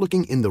 So start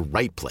looking in the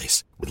right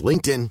place. With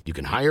LinkedIn, you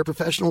can hire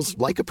professionals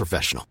like a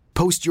professional.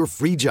 Post your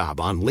free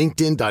job on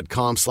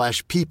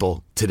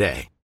linkedin.com/people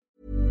today.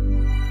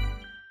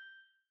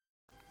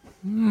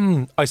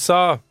 I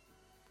saw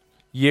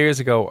years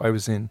ago, I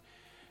was in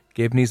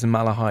Gibney's and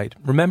Malahide.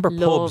 Remember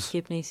Love pubs?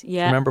 Gibney's,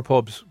 yeah. Remember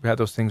pubs? We had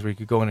those things where you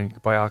could go in and you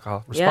could buy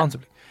alcohol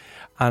responsibly.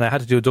 And I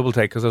had to do a double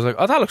take because I was like,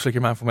 oh, that looks like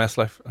your man from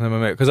Westlife. And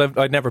then because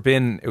I'd never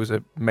been, it was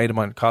a mate of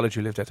mine in college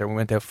who lived out there. We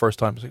went out first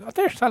time. I was like, oh,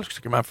 that looks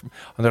like your man from.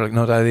 And they're like,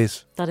 no, that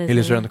is. He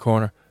lives around the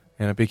corner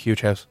in a big,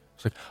 huge house. I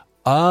was like,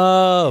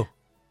 oh,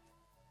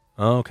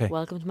 okay.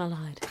 Welcome to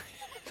Malahide.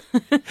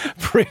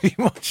 Pretty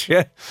much,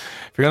 yeah.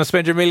 If you're going to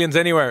spend your millions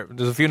anywhere,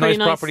 there's a few nice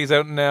properties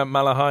out in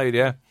Malahide,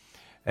 yeah.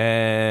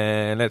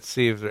 And let's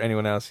see if there's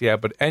anyone else. Yeah,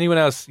 but anyone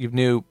else you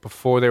knew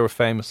before they were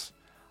famous,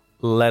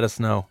 let us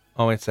know.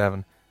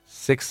 087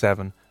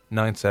 67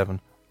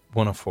 97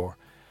 104.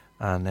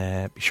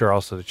 And be sure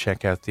also to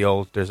check out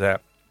there's a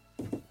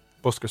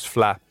Buskers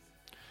Flat.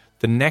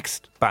 The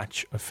next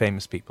batch of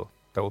famous people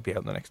that will be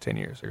out in the next 10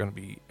 years are going to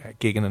be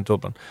gigging in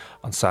Dublin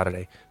on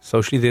Saturday.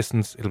 Socially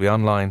distanced, it'll be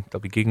online.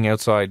 They'll be gigging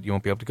outside. You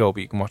won't be able to go,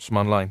 but you can watch them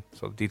online.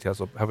 So the details,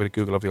 have a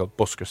Google of the old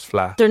Buskers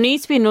Flat. There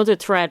needs to be another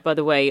thread, by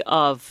the way,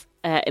 of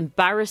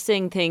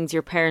embarrassing things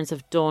your parents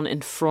have done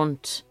in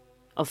front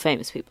of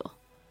famous people.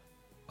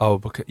 Oh,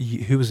 because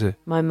who was it?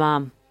 My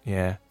mum.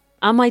 Yeah.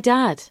 And my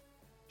dad.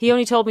 He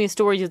only told me a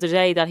story the other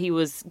day that he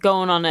was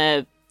going on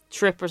a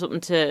trip or something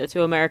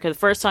to America. The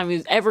first time he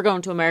was ever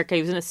going to America,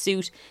 he was in a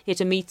suit. He had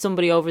to meet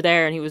somebody over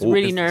there and he was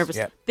really nervous.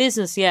 Yeah.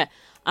 Business, yeah.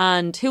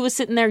 And who was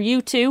sitting there?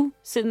 U2,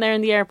 sitting there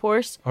in the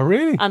airport. Oh,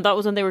 really? And that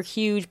was when they were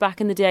huge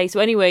back in the day. So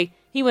anyway,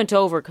 he went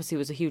over because he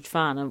was a huge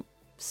fan and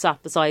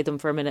sat beside them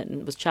for a minute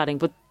and was chatting.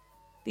 But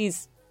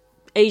these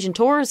Asian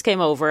tourists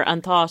came over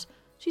and thought,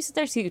 Jesus,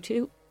 there's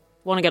U2.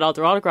 Want to get all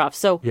their autographs.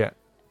 So yeah.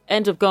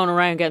 Ended up going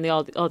around getting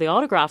all the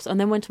autographs and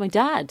then went to my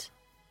dad.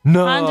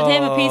 No. Handed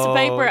him a piece of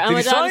paper and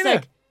my dad was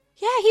like,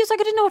 yeah, he was like,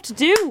 I didn't know what to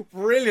do.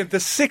 Brilliant. The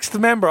sixth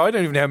member. I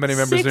don't even know how many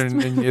members are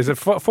in is it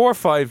 4 or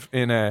 5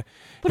 in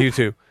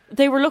U2?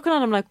 They were looking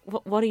at him like,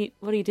 what are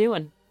you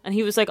doing? And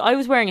he was like, I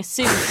was wearing a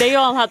suit. They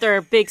all had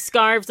their big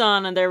scarves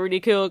on and their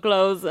really cool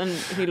clothes, and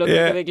he looked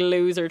like a big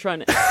loser trying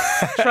to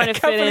fit in. I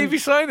can't believe he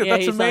signed it. Yeah,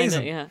 that's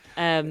amazing. It,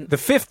 yeah. The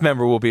fifth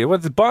member will be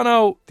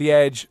Bono, The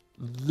Edge,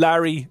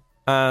 Larry,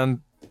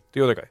 and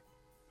the other guy.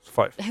 It's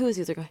 5. Who was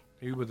the other guy?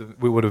 We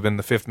would have been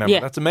the fifth member. Yeah.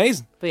 That's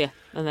amazing. But yeah,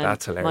 and then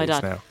that's hilarious my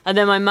dad. now. And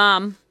then my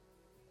mum,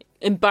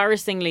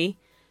 embarrassingly,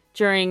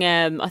 during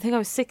I think I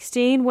was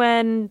 16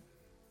 when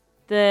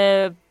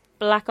the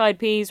Black Eyed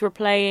Peas were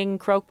playing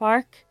Croke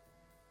Park.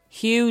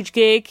 Huge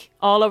gig,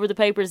 all over the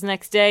papers the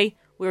next day.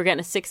 We were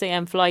getting a 6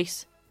 a.m.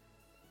 flight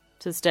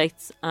to the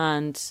States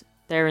and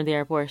they're in the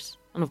airport.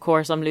 And of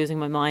course I'm losing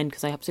my mind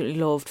because I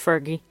absolutely loved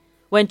Fergie.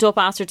 Went up,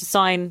 asked her to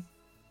sign,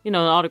 an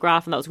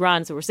autograph, and that was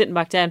grand. So we're sitting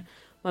back down.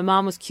 My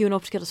mum was queuing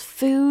up to get us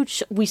food.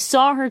 We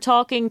saw her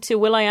talking to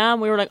Will.i.am.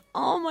 We were like,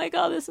 oh my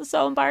God, this is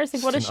so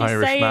embarrassing. What is she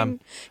Irish saying? man.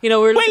 We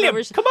were William,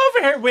 come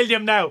over here,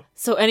 William, now.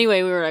 So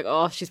anyway, we were like,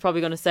 oh, she's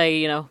probably going to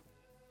say,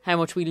 how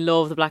much we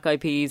love the Black Eyed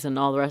Peas and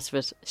all the rest of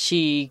it.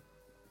 She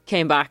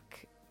came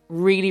back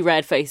really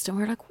red-faced and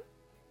we were like,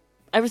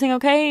 everything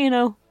okay?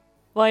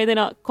 Why are they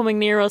not coming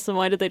near us and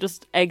why did they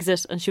just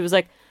exit? And she was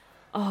like,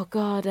 oh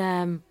God,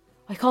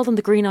 I called them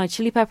the Green-Eyed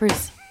Chili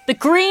Peppers. The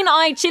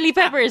Green-Eyed Chili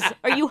Peppers.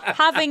 Are you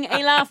having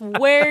a laugh?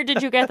 Where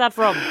did you get that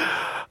from?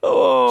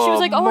 Oh, she was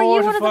like, oh, are you one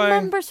of the mortifying.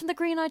 members from the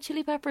Green-Eyed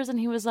Chili Peppers? And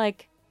he was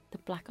like, the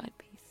Black Eyed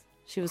Peas.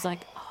 She was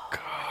like, oh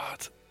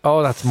God.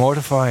 Oh, that's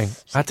mortifying.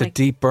 That's like, a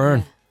deep burn.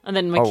 Yeah. And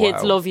then my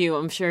kids love you.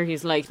 I'm sure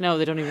he's like, no,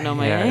 they don't even know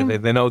my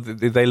name. They know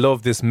they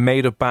love this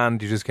made-up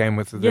band you just came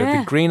with.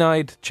 The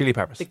Green-Eyed Chili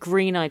Peppers. The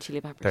Green-Eyed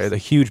Chili Peppers. They're the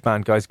huge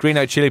band, guys.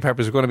 Green-Eyed Chili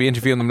Peppers. We're going to be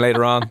interviewing them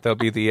later on. They'll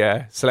be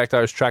the Select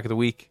Irish Track of the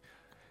Week.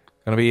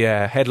 Going to be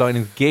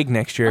headlining the gig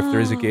next year if there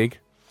is a gig.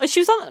 She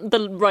was on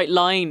the right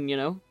line,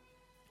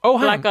 Oh,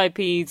 Black Eyed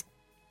Peas.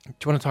 Do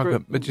you want to talk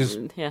about just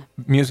yeah.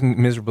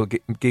 miserable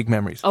gig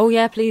memories? Oh,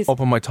 yeah, please. Up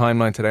on my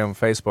timeline today on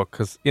Facebook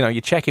because, you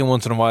check in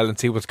once in a while and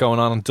see what's going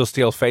on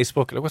dusty old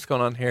Facebook. Like, what's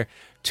going on here?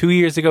 2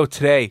 years ago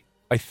today,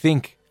 I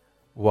think,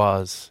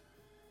 was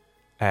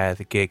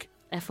the gig.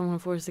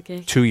 FM104 is the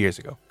gig. 2 years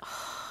ago.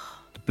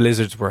 The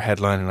Blizzards were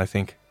headlining, I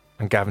think,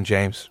 and Gavin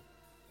James.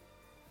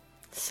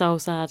 So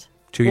sad.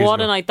 2 years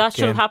What ago. a night. That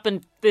should have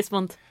happened this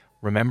month.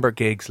 Remember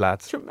gigs,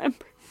 lads.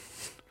 Remember.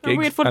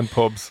 Gigs and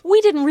pubs.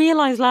 We didn't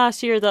realise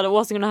last year that it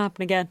wasn't going to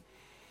happen again.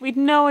 We had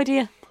no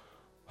idea.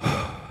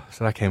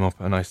 So that came up,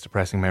 a nice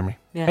depressing memory.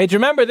 Yeah. Hey, do you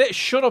remember this?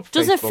 Shut up,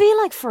 Doesn't Facebook. it feel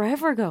like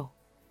forever ago?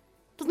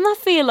 Doesn't that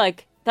feel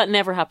like that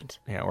never happened?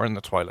 Yeah, we're in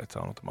the twilight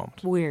zone at the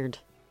moment. Weird.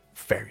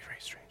 Very, very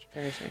strange.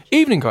 Very strange.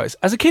 Evening, guys.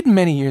 As a kid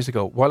many years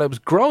ago, while I was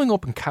growing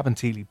up in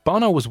Cabinteely,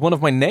 Bono was one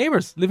of my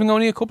neighbours, living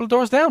only a couple of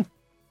doors down.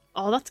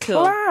 Oh, that's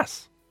cool.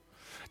 Class.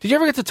 Did you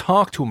ever get to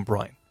talk to him,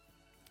 Brian?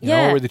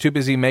 Yeah. Or were they too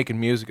busy making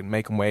music and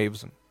making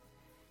waves?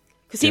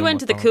 Because he went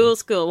to the cool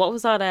school. What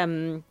was that?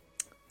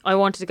 I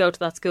wanted to go to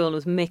that school and it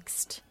was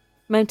mixed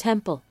Mount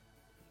Temple.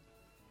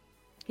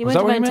 He Was went that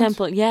to where he Mount went?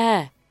 Temple.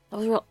 Yeah. That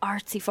was a real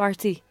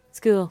artsy-fartsy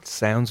school.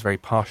 Sounds very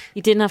posh.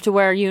 He didn't have to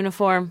wear a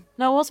uniform.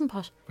 No, it wasn't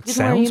posh. He didn't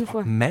wear a Sounds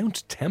uniform.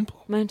 Mount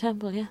Temple. Mount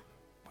Temple, yeah.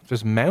 If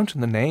there's Mount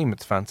in the name,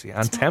 it's fancy.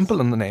 And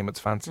Temple in the name, it's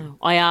fancy. No.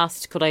 I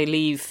asked, could I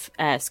leave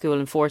school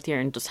in 4th year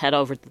and just head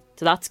over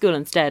to that school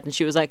instead? And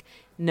she was like,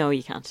 no,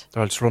 you can't.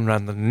 They'll just run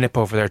around the nip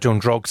over there doing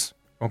drugs.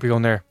 Won't be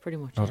going there. Pretty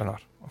much. No, yeah. they're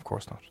not. Of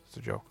course not. It's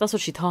a joke. That's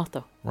what she thought,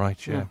 though.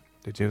 Right, yeah. Yeah.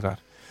 They do that.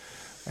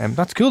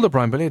 That's cool though,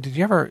 Brian Billy. Did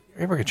you ever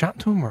get chatting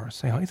to him or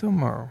say hi to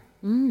him or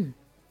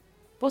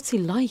What's he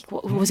like?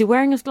 Was he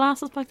wearing his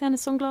glasses back then,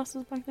 his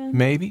sunglasses back then?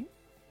 maybe?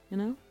 You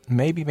know?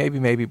 Maybe.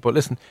 But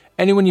listen,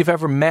 anyone you've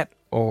ever met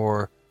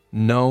or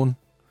known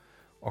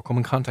or come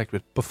in contact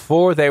with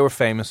before they were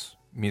famous,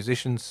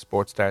 musicians,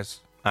 sports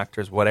stars,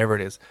 actors, whatever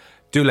it is,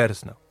 do let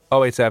us know.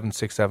 087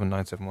 67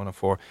 97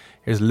 104.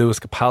 Here's Lewis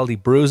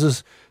Capaldi,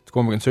 Bruises. It's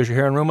Cormac and Saoirse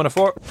here in Room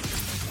 104.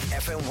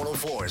 FM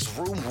 104's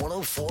Room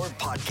 104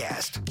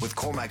 podcast with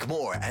Cormac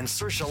Moore and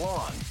Saoirse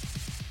Long.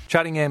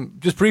 Chatting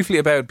just briefly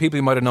about people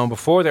you might have known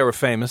before they were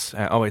famous.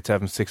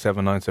 087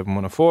 67 97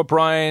 104.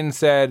 Brian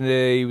said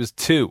he was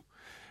 2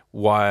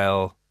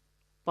 while...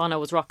 Bono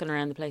was rocking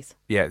around the place.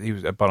 Yeah,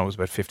 Bono was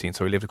about 15,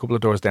 so he lived a couple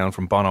of doors down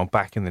from Bono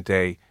back in the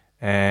day.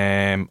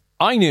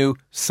 I knew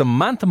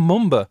Samantha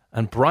Mumba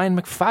and Brian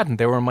McFadden.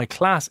 They were in my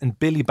class in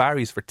Billy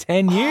Barry's for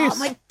 10 years. Oh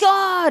my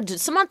God!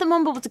 Samantha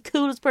Mumba was the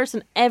coolest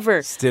person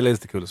ever. Still is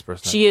the coolest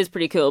person. She is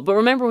pretty cool. But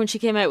remember when she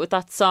came out with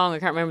that song, I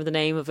can't remember the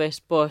name of it,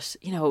 but,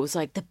 you know, it was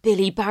like, the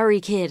Billy Barry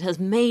kid has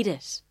made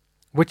it.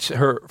 Which,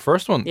 her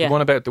first one? Yeah.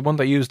 The one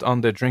they used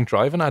on the drink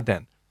driving ad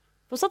then?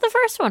 Was that the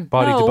first one?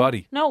 Body no. to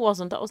Body. No, it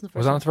wasn't. That wasn't the first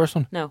Was one. that not the first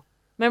one? No.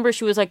 Remember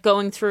she was like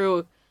going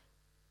through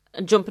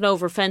and jumping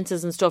over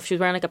fences and stuff. She was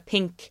wearing like a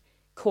pink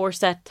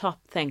corset top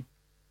thing.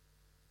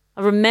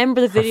 I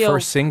remember the video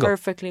first single?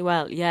 perfectly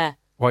well. Yeah.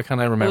 Why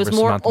can't I remember was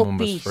more Samantha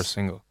Mumba's upbeat. first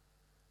single?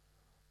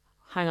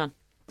 Hang on.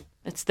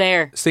 It's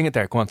there. Sing it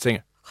there. Go on, sing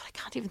it. God, I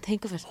can't even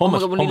think of it. Hum oh my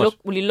it, God, hum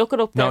it. will you look it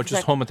up there? No, for a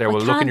just sec? hum it there. I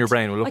We'll look in your can't-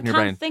 brain. We'll look in your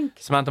brain. I can't think.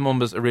 Samantha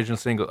Mumba's original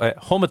single.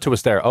 Hum it to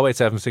us there.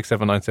 087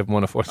 67 97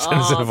 104. Send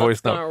us in a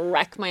voice that's note. going to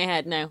wreck my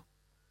head now.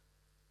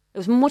 It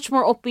was much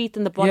more upbeat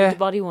than the Body Yeah. to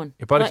Body one.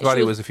 Your Body Like, to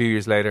Body she was a few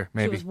years later, She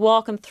maybe. was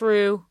walking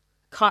through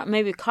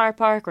maybe a car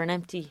park or an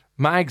empty...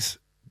 Mags,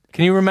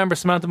 can you remember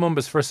Samantha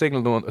Mumba's first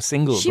single, the one She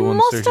Saoirse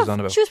must was on have.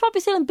 about? She was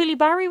probably still in Billy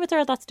Barry with her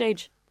at that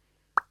stage.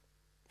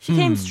 She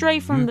came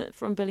straight from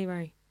Billy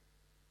Barry.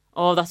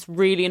 Oh, that's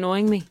really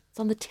annoying me. It's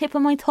on the tip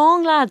of my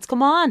tongue, lads.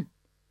 Come on.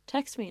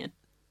 Text me in.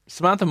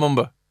 Samantha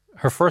Mumba,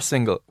 her first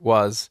single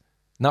was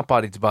not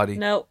Body to Body.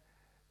 No.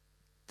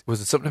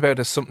 Was it something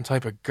about something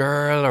type of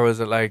girl, or was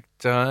it like...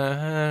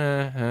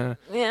 Yeah,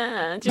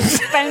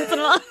 just bouncing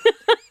along.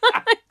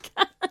 I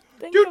can't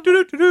think of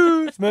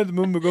it. Samantha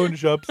Mumba going to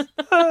shops.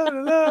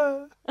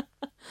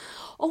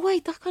 Oh,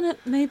 wait, that kind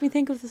of made me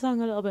think of the song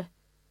a little bit.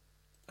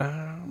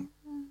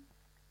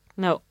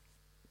 No.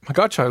 My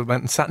godchild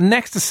went and sat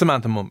next to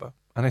Samantha Mumba,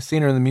 and I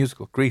seen her in the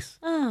musical Grease.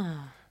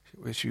 Ah.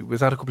 She was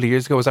that a couple of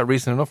years ago. Was that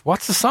recent enough?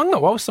 What's the song?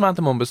 What was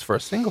Samantha Mumba's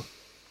first single?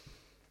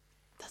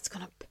 That's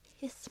going to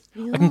piss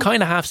me I can off.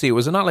 kind of half see it.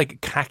 Was it not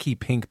like khaki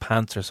pink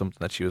pants or something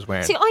that she was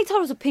wearing? See, I thought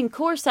it was a pink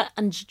corset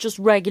and just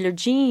regular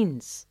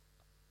jeans.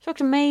 She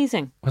looked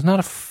amazing. Wasn't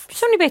that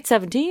She's only about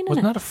 17, wasn't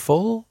isn't it? that a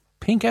full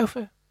pink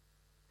outfit?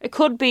 It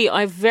could be.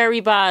 I have very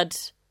bad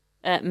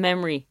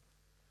memory.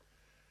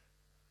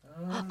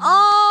 Oh,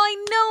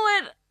 I know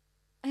it.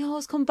 I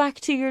always come back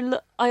to your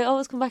love.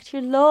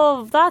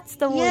 That's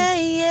the one.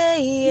 Yeah.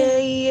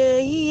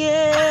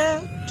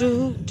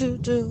 Do.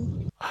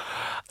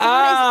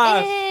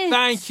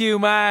 Thank you,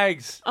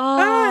 Mags.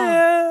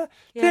 Oh.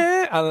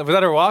 Yeah. And was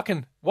that her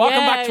walking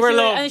back to her she was-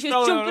 love? and she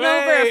was Stolen jumping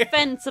away. over a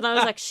fence, and I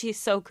was like, she's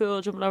so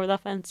cool jumping over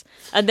that fence.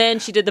 And then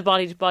she did the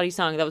Body to Body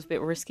song. That was a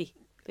bit risky.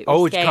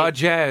 Oh, risque, God,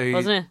 yeah.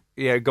 wasn't it?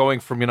 Yeah, going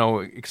from, That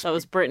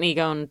was Britney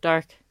going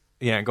dark.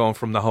 going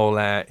from the whole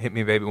hit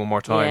me baby one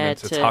more time Yeah,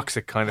 into to-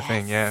 toxic kind of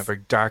thing. Yeah, very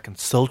dark and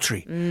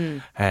sultry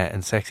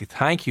and sexy.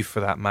 Thank you for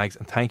that, Mags,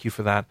 and thank you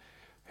for that.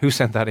 Who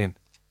sent that in?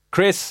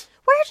 Chris.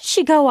 Where did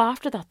she go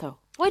after that, though?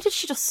 Why did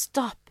she just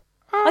stop?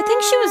 I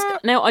think she was...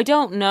 Now, I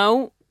don't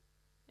know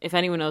if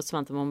anyone knows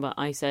Samantha Mumba.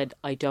 I said,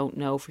 I don't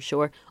know for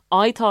sure.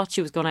 I thought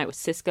she was going out with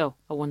Cisco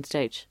at one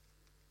stage.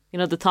 You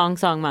know, the Thong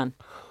Song man.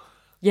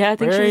 Yeah, I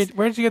think she was...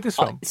 Where did you get this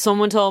from?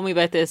 Someone told me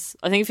about this.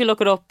 I think if you look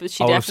it up, she If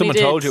definitely someone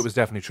did. told you, it was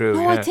definitely true.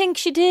 No, yeah. I think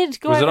she did.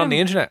 Go Was out it on with the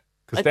him. internet?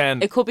 Because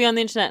then It could be on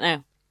the internet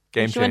now.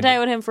 game She went changer. out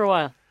with him for a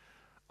while.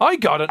 I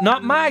got it,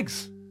 not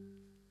Mags.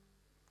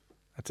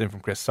 That's in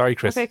from Chris. Sorry,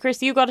 Chris. Okay,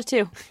 Chris, you got it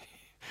too.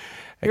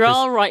 Hey, You're Chris,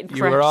 all right and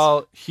You were correct.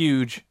 all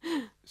huge,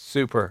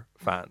 super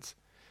fans.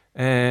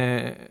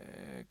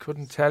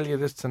 Couldn't tell you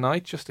this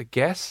tonight. Just a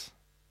guess.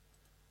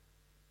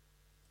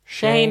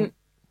 Shane,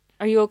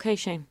 are you okay,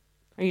 Shane?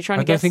 Are you trying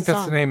I to don't guess think the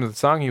that's song? the name of the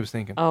song he was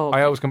thinking. Oh, okay.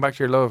 I always come back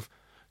to your love.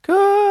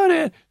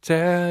 Couldn't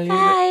tell you.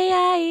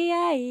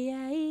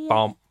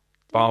 Bomb.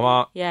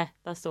 Bomb. Yeah,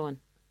 that's the one.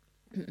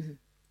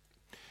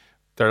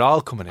 They're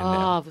all coming in Oh,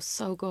 now. it was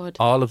so good.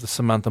 All of the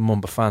Samantha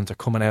Mumba fans are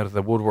coming out of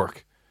the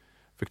woodwork.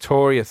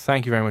 Victoria,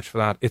 thank you very much for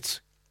that. It's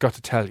Got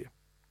to Tell You.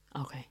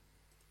 Okay.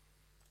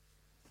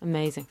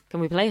 Amazing. Can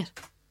we play it?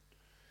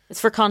 It's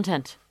for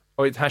content.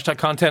 Oh, it's hashtag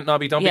content,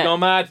 Nobby. Don't be going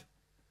mad.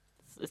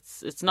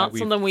 It's not We've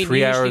something we 3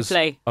 usually hours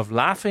play. of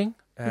laughing.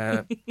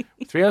 3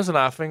 hours of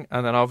laughing,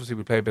 and then obviously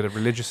we play a bit of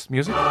religious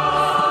music.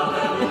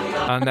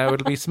 And now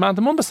it'll be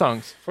Samantha Mumba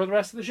songs for the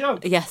rest of the show.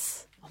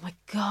 Yes. Oh my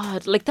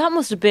God. Like, that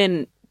must have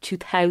been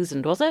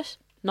 2000, was it?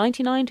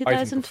 99, 2000?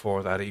 I think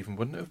before that even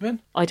wouldn't have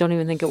been. I don't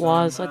even think it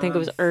was. I think it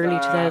was early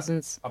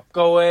 2000s.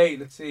 Go away.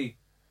 Let's see.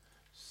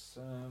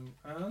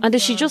 And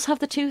did she just have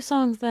the 2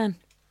 songs then?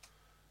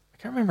 I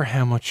can't remember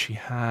how much she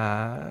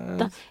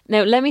had.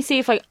 Now, let me see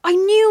if I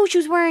knew she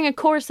was wearing a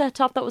corset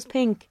top that was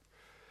pink.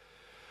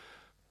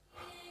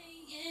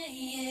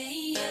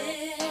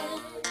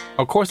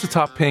 Of course, the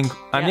top pink.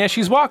 And yeah,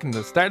 she's walking.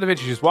 The start of it,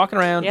 she's walking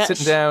around,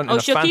 sitting down in a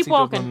she'll fancy keep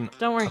walking. Dublin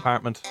Don't worry.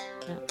 apartment.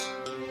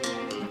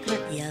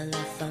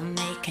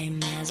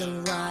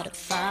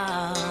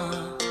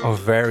 Oh,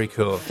 very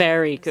cool.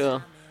 Very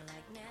cool.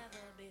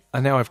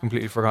 And now I've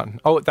completely forgotten.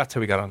 Oh, that's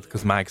how we got on,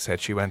 because Mag said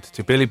she went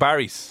to Billy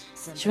Barry's.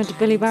 She went to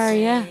Billy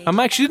Barry, yeah. And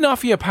Mag, she didn't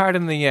offer you a part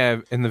in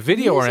the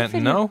video or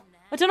anything, video. no?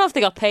 I don't know if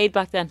they got paid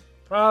back then.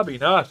 Probably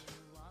not.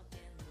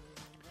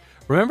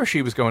 Remember,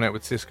 she was going out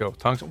with Cisco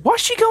Thompson. Was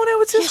she going out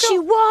with Cisco? Yeah, she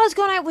was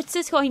going out with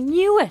Cisco. I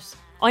knew it.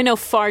 I know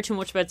far too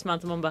much about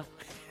Samantha Mumba.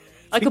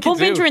 I could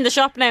bump into her in the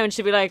shop now and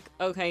she'd be like,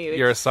 okay,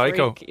 you're a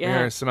psycho. Freak. Yeah.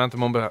 You're a Samantha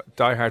Mumba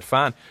diehard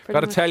fan. Pretty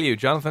Got to much. tell you,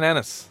 Jonathan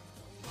Ennis.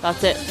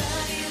 That's it.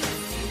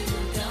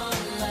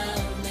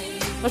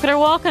 Look at her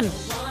walking.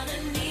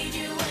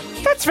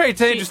 That's very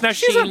dangerous. Now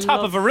she's on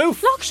top of a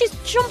roof. Look, she's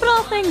jumping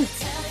off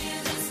things.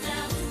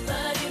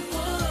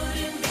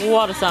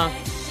 What a song.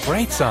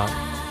 Great song.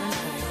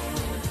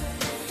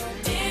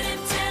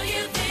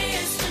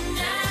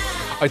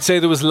 I'd say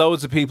there was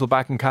loads of people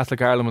back in Catholic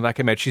Ireland when that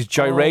came out. She's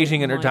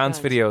gyrating in her my dance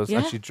God. videos Yeah.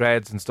 and she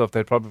dreads and stuff.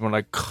 They'd probably been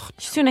like,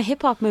 She's doing a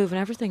hip hop move and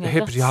everything. the Like,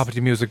 hippity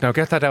hoppity music. Now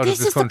get that out of this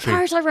this is country. the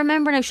part I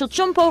remember now. She'll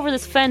jump over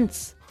this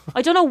fence.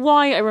 I don't know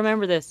why I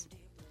remember this,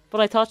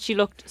 but I thought she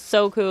looked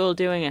so cool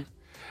doing it.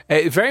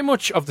 Very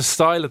much of the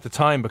style at the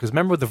time, because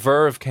remember the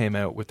Verve came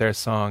out with their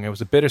song. It was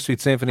a Bittersweet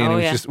Symphony, and Oh, it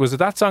was yeah. just, was it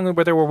that song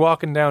where they were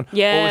walking down?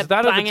 Yeah, or was that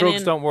if the banging drugs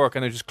in. don't work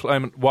and they're just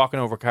walking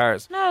over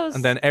cars? No, it was-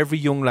 And then every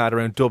young lad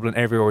around Dublin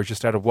everywhere just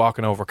started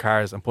walking over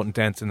cars and putting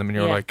dents in them, and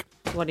you're Yeah. like,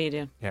 What are you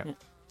doing? Yeah.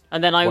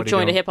 And then I What are you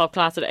joined a doing? hip hop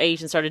class at 8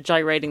 and started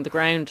gyrating the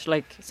ground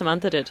like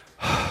Samantha did.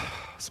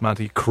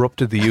 Samantha, you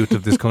corrupted the youth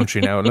of this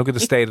country now, and look at the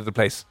state of the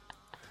place.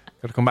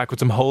 Got to come back with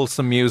some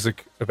wholesome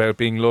music about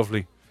being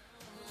lovely.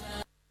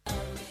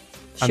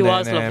 She And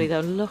was then, lovely though.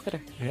 Look at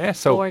her. Yeah,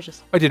 so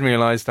Gorgeous. I didn't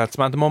realise that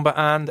Samantha Mumba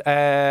and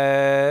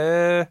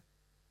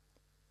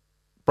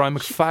Brian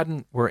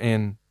McFadden were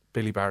in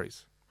Billy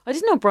Barry's. I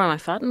didn't know Brian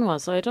McFadden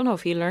was, so I don't know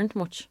if he learned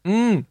much.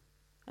 Mm.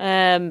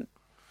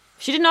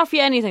 She didn't offer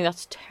you anything.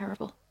 That's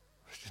terrible.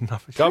 She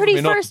offered me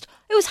nothing. 31st.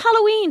 It was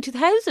Halloween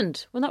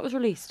 2000 when that was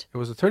released. It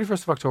was the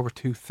 31st of October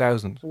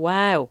 2000.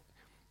 Wow.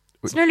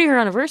 It's nearly her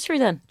anniversary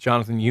then.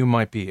 Jonathan, you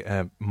might be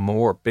a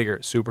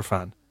bigger super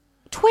fan.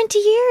 20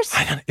 years.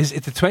 Hang on, is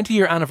it the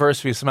 20-year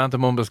anniversary of Samantha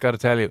Mumba's Got to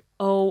Tell You?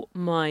 Oh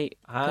my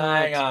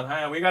Hang God.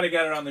 on. We got to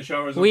get her on the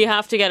show. We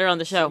have to get her on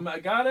the show.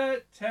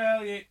 Gotta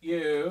tell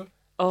you.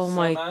 Oh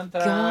my Samantha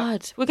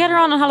God. We'll get her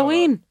on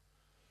Halloween.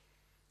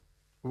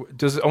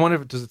 Does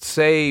it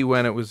say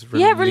when it was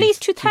released? Yeah,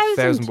 released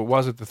 2000. But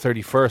was it the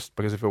 31st?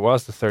 Because if it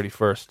was the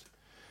 31st,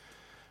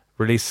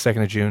 released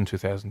 2nd of June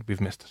 2000, we've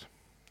missed it.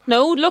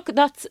 No, look,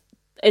 that's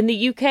in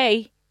the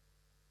UK.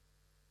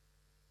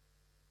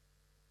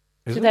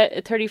 Is to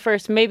it? the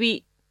 31st.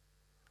 Maybe.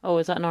 Oh,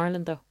 is that in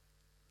Ireland though?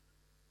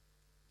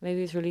 Maybe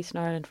it was released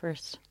in Ireland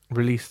first.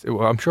 Released,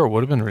 well, I'm sure it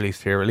would have been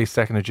released here, released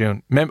 2nd of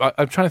June.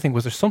 I'm trying to think,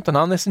 was there something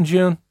on this in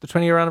June, the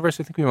 20-year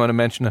anniversary? I think we might have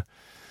mentioned it.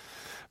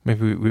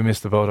 Maybe we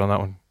missed the boat on that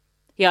one.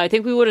 Yeah, I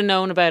think we would have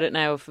known about it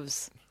now if it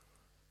was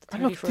the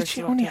 31st. Look, did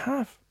she only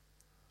have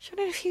She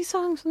only had a few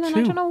songs and then 2?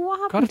 I don't know what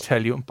Gotta happened.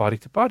 tell you, and Body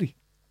to Body.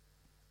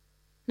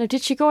 Now,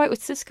 did she go out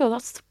with Cisco?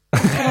 That's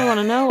what I want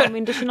to know. I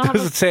mean, does she not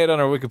Does have it say it on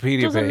her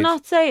Wikipedia Does page? it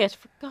not say it?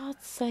 For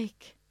God's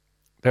sake.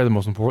 They're the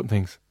most important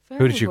things. Who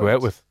Very did she go out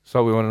important. with? That's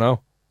all we want to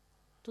know.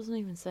 Doesn't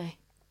even say.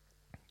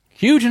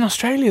 Huge in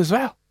Australia as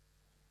well.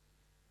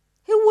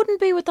 Who wouldn't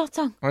be with that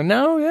song? I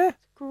know, yeah.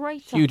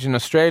 Great song. Huge in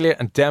Australia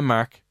and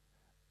Denmark.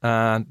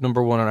 And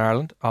number 1 in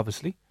Ireland,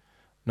 obviously.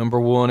 Number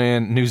 1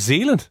 in New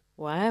Zealand.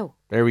 Wow.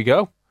 There we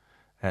go.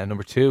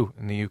 Number 2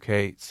 in the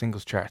UK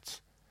singles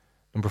charts.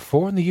 Number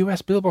 4 in the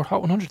US Billboard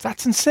Hot 100.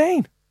 That's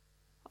insane.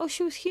 Oh,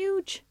 she was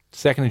huge.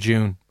 2nd of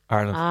June,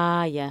 Ireland.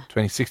 Ah, yeah.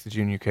 26th of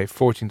June, UK.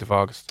 14th of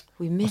August,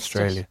 We missed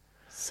Australia. it.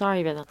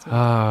 Sorry about that song.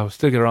 I'll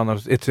still get her on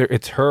those. It's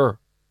her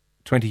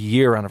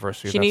 20-year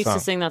anniversary She of that needs song.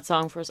 to sing that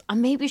song for us. And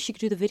maybe she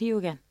could do the video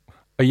again.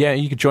 Yeah,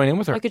 you could join in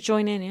with her. I could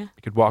join in, yeah.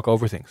 You could walk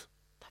over things.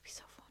 That'd be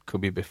so fun.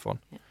 Could be a bit fun.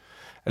 Yeah.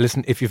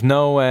 Listen, if you've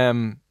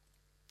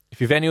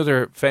any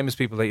other famous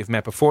people that you've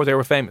met before they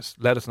were famous,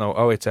 let us know.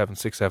 087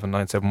 67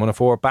 97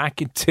 104.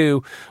 Back in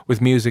 2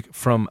 with music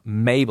from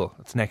Mabel.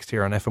 That's next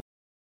here on FM.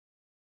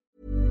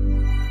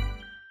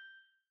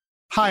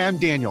 Hi, I'm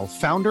Daniel,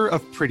 founder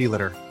of Pretty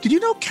Litter. Did you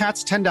know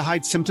cats tend to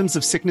hide symptoms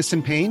of sickness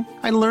and pain?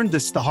 I learned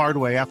this the hard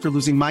way after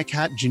losing my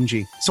cat,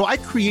 Gingy. So I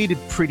created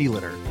Pretty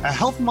Litter, a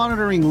health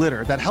monitoring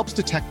litter that helps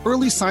detect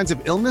early signs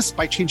of illness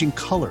by changing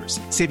colors,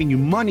 saving you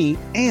money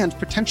and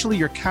potentially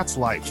your cat's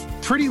life.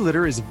 Pretty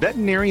Litter is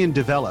veterinarian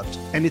developed,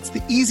 and it's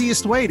the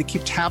easiest way to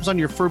keep tabs on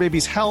your fur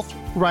baby's health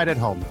right at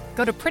home.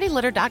 Go to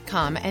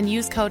prettylitter.com and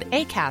use code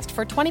ACAST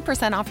for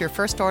 20% off your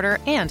first order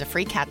and a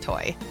free cat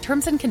toy.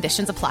 Terms and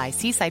conditions apply.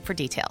 See site for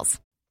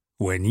details.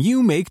 When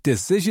you make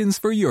decisions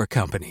for your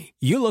company,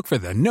 you look for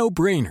the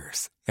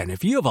no-brainers. And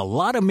if you have a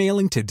lot of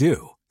mailing to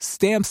do,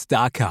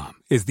 Stamps.com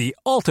is the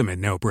ultimate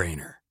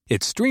no-brainer.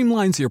 It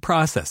streamlines your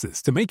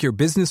processes to make your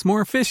business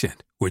more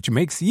efficient, which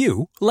makes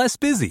you less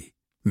busy.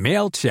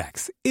 Mail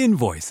checks,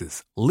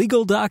 invoices,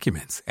 legal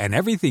documents, and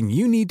everything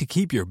you need to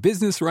keep your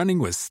business running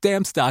with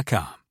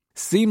Stamps.com.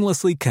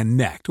 Seamlessly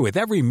connect with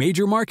every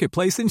major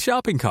marketplace and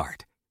shopping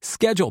cart.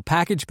 Schedule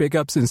package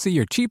pickups and see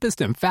your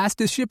cheapest and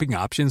fastest shipping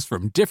options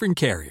from different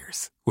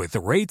carriers, with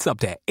rates up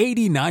to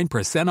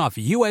 89% off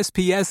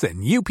USPS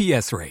and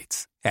UPS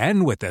rates.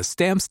 And with the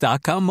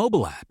Stamps.com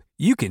mobile app,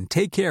 you can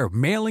take care of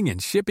mailing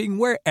and shipping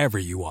wherever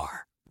you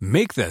are.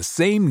 Make the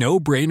same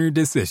no-brainer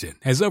decision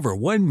as over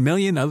 1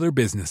 million other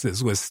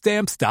businesses with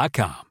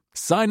Stamps.com.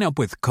 Sign up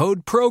with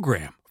code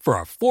PROGRAM for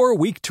a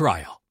 4-week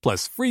trial,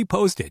 plus free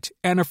postage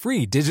and a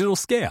free digital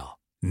scale.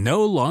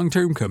 No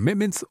long-term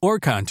commitments or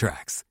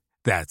contracts.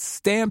 That's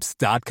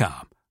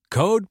Stamps.com.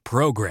 Code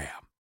PROGRAM.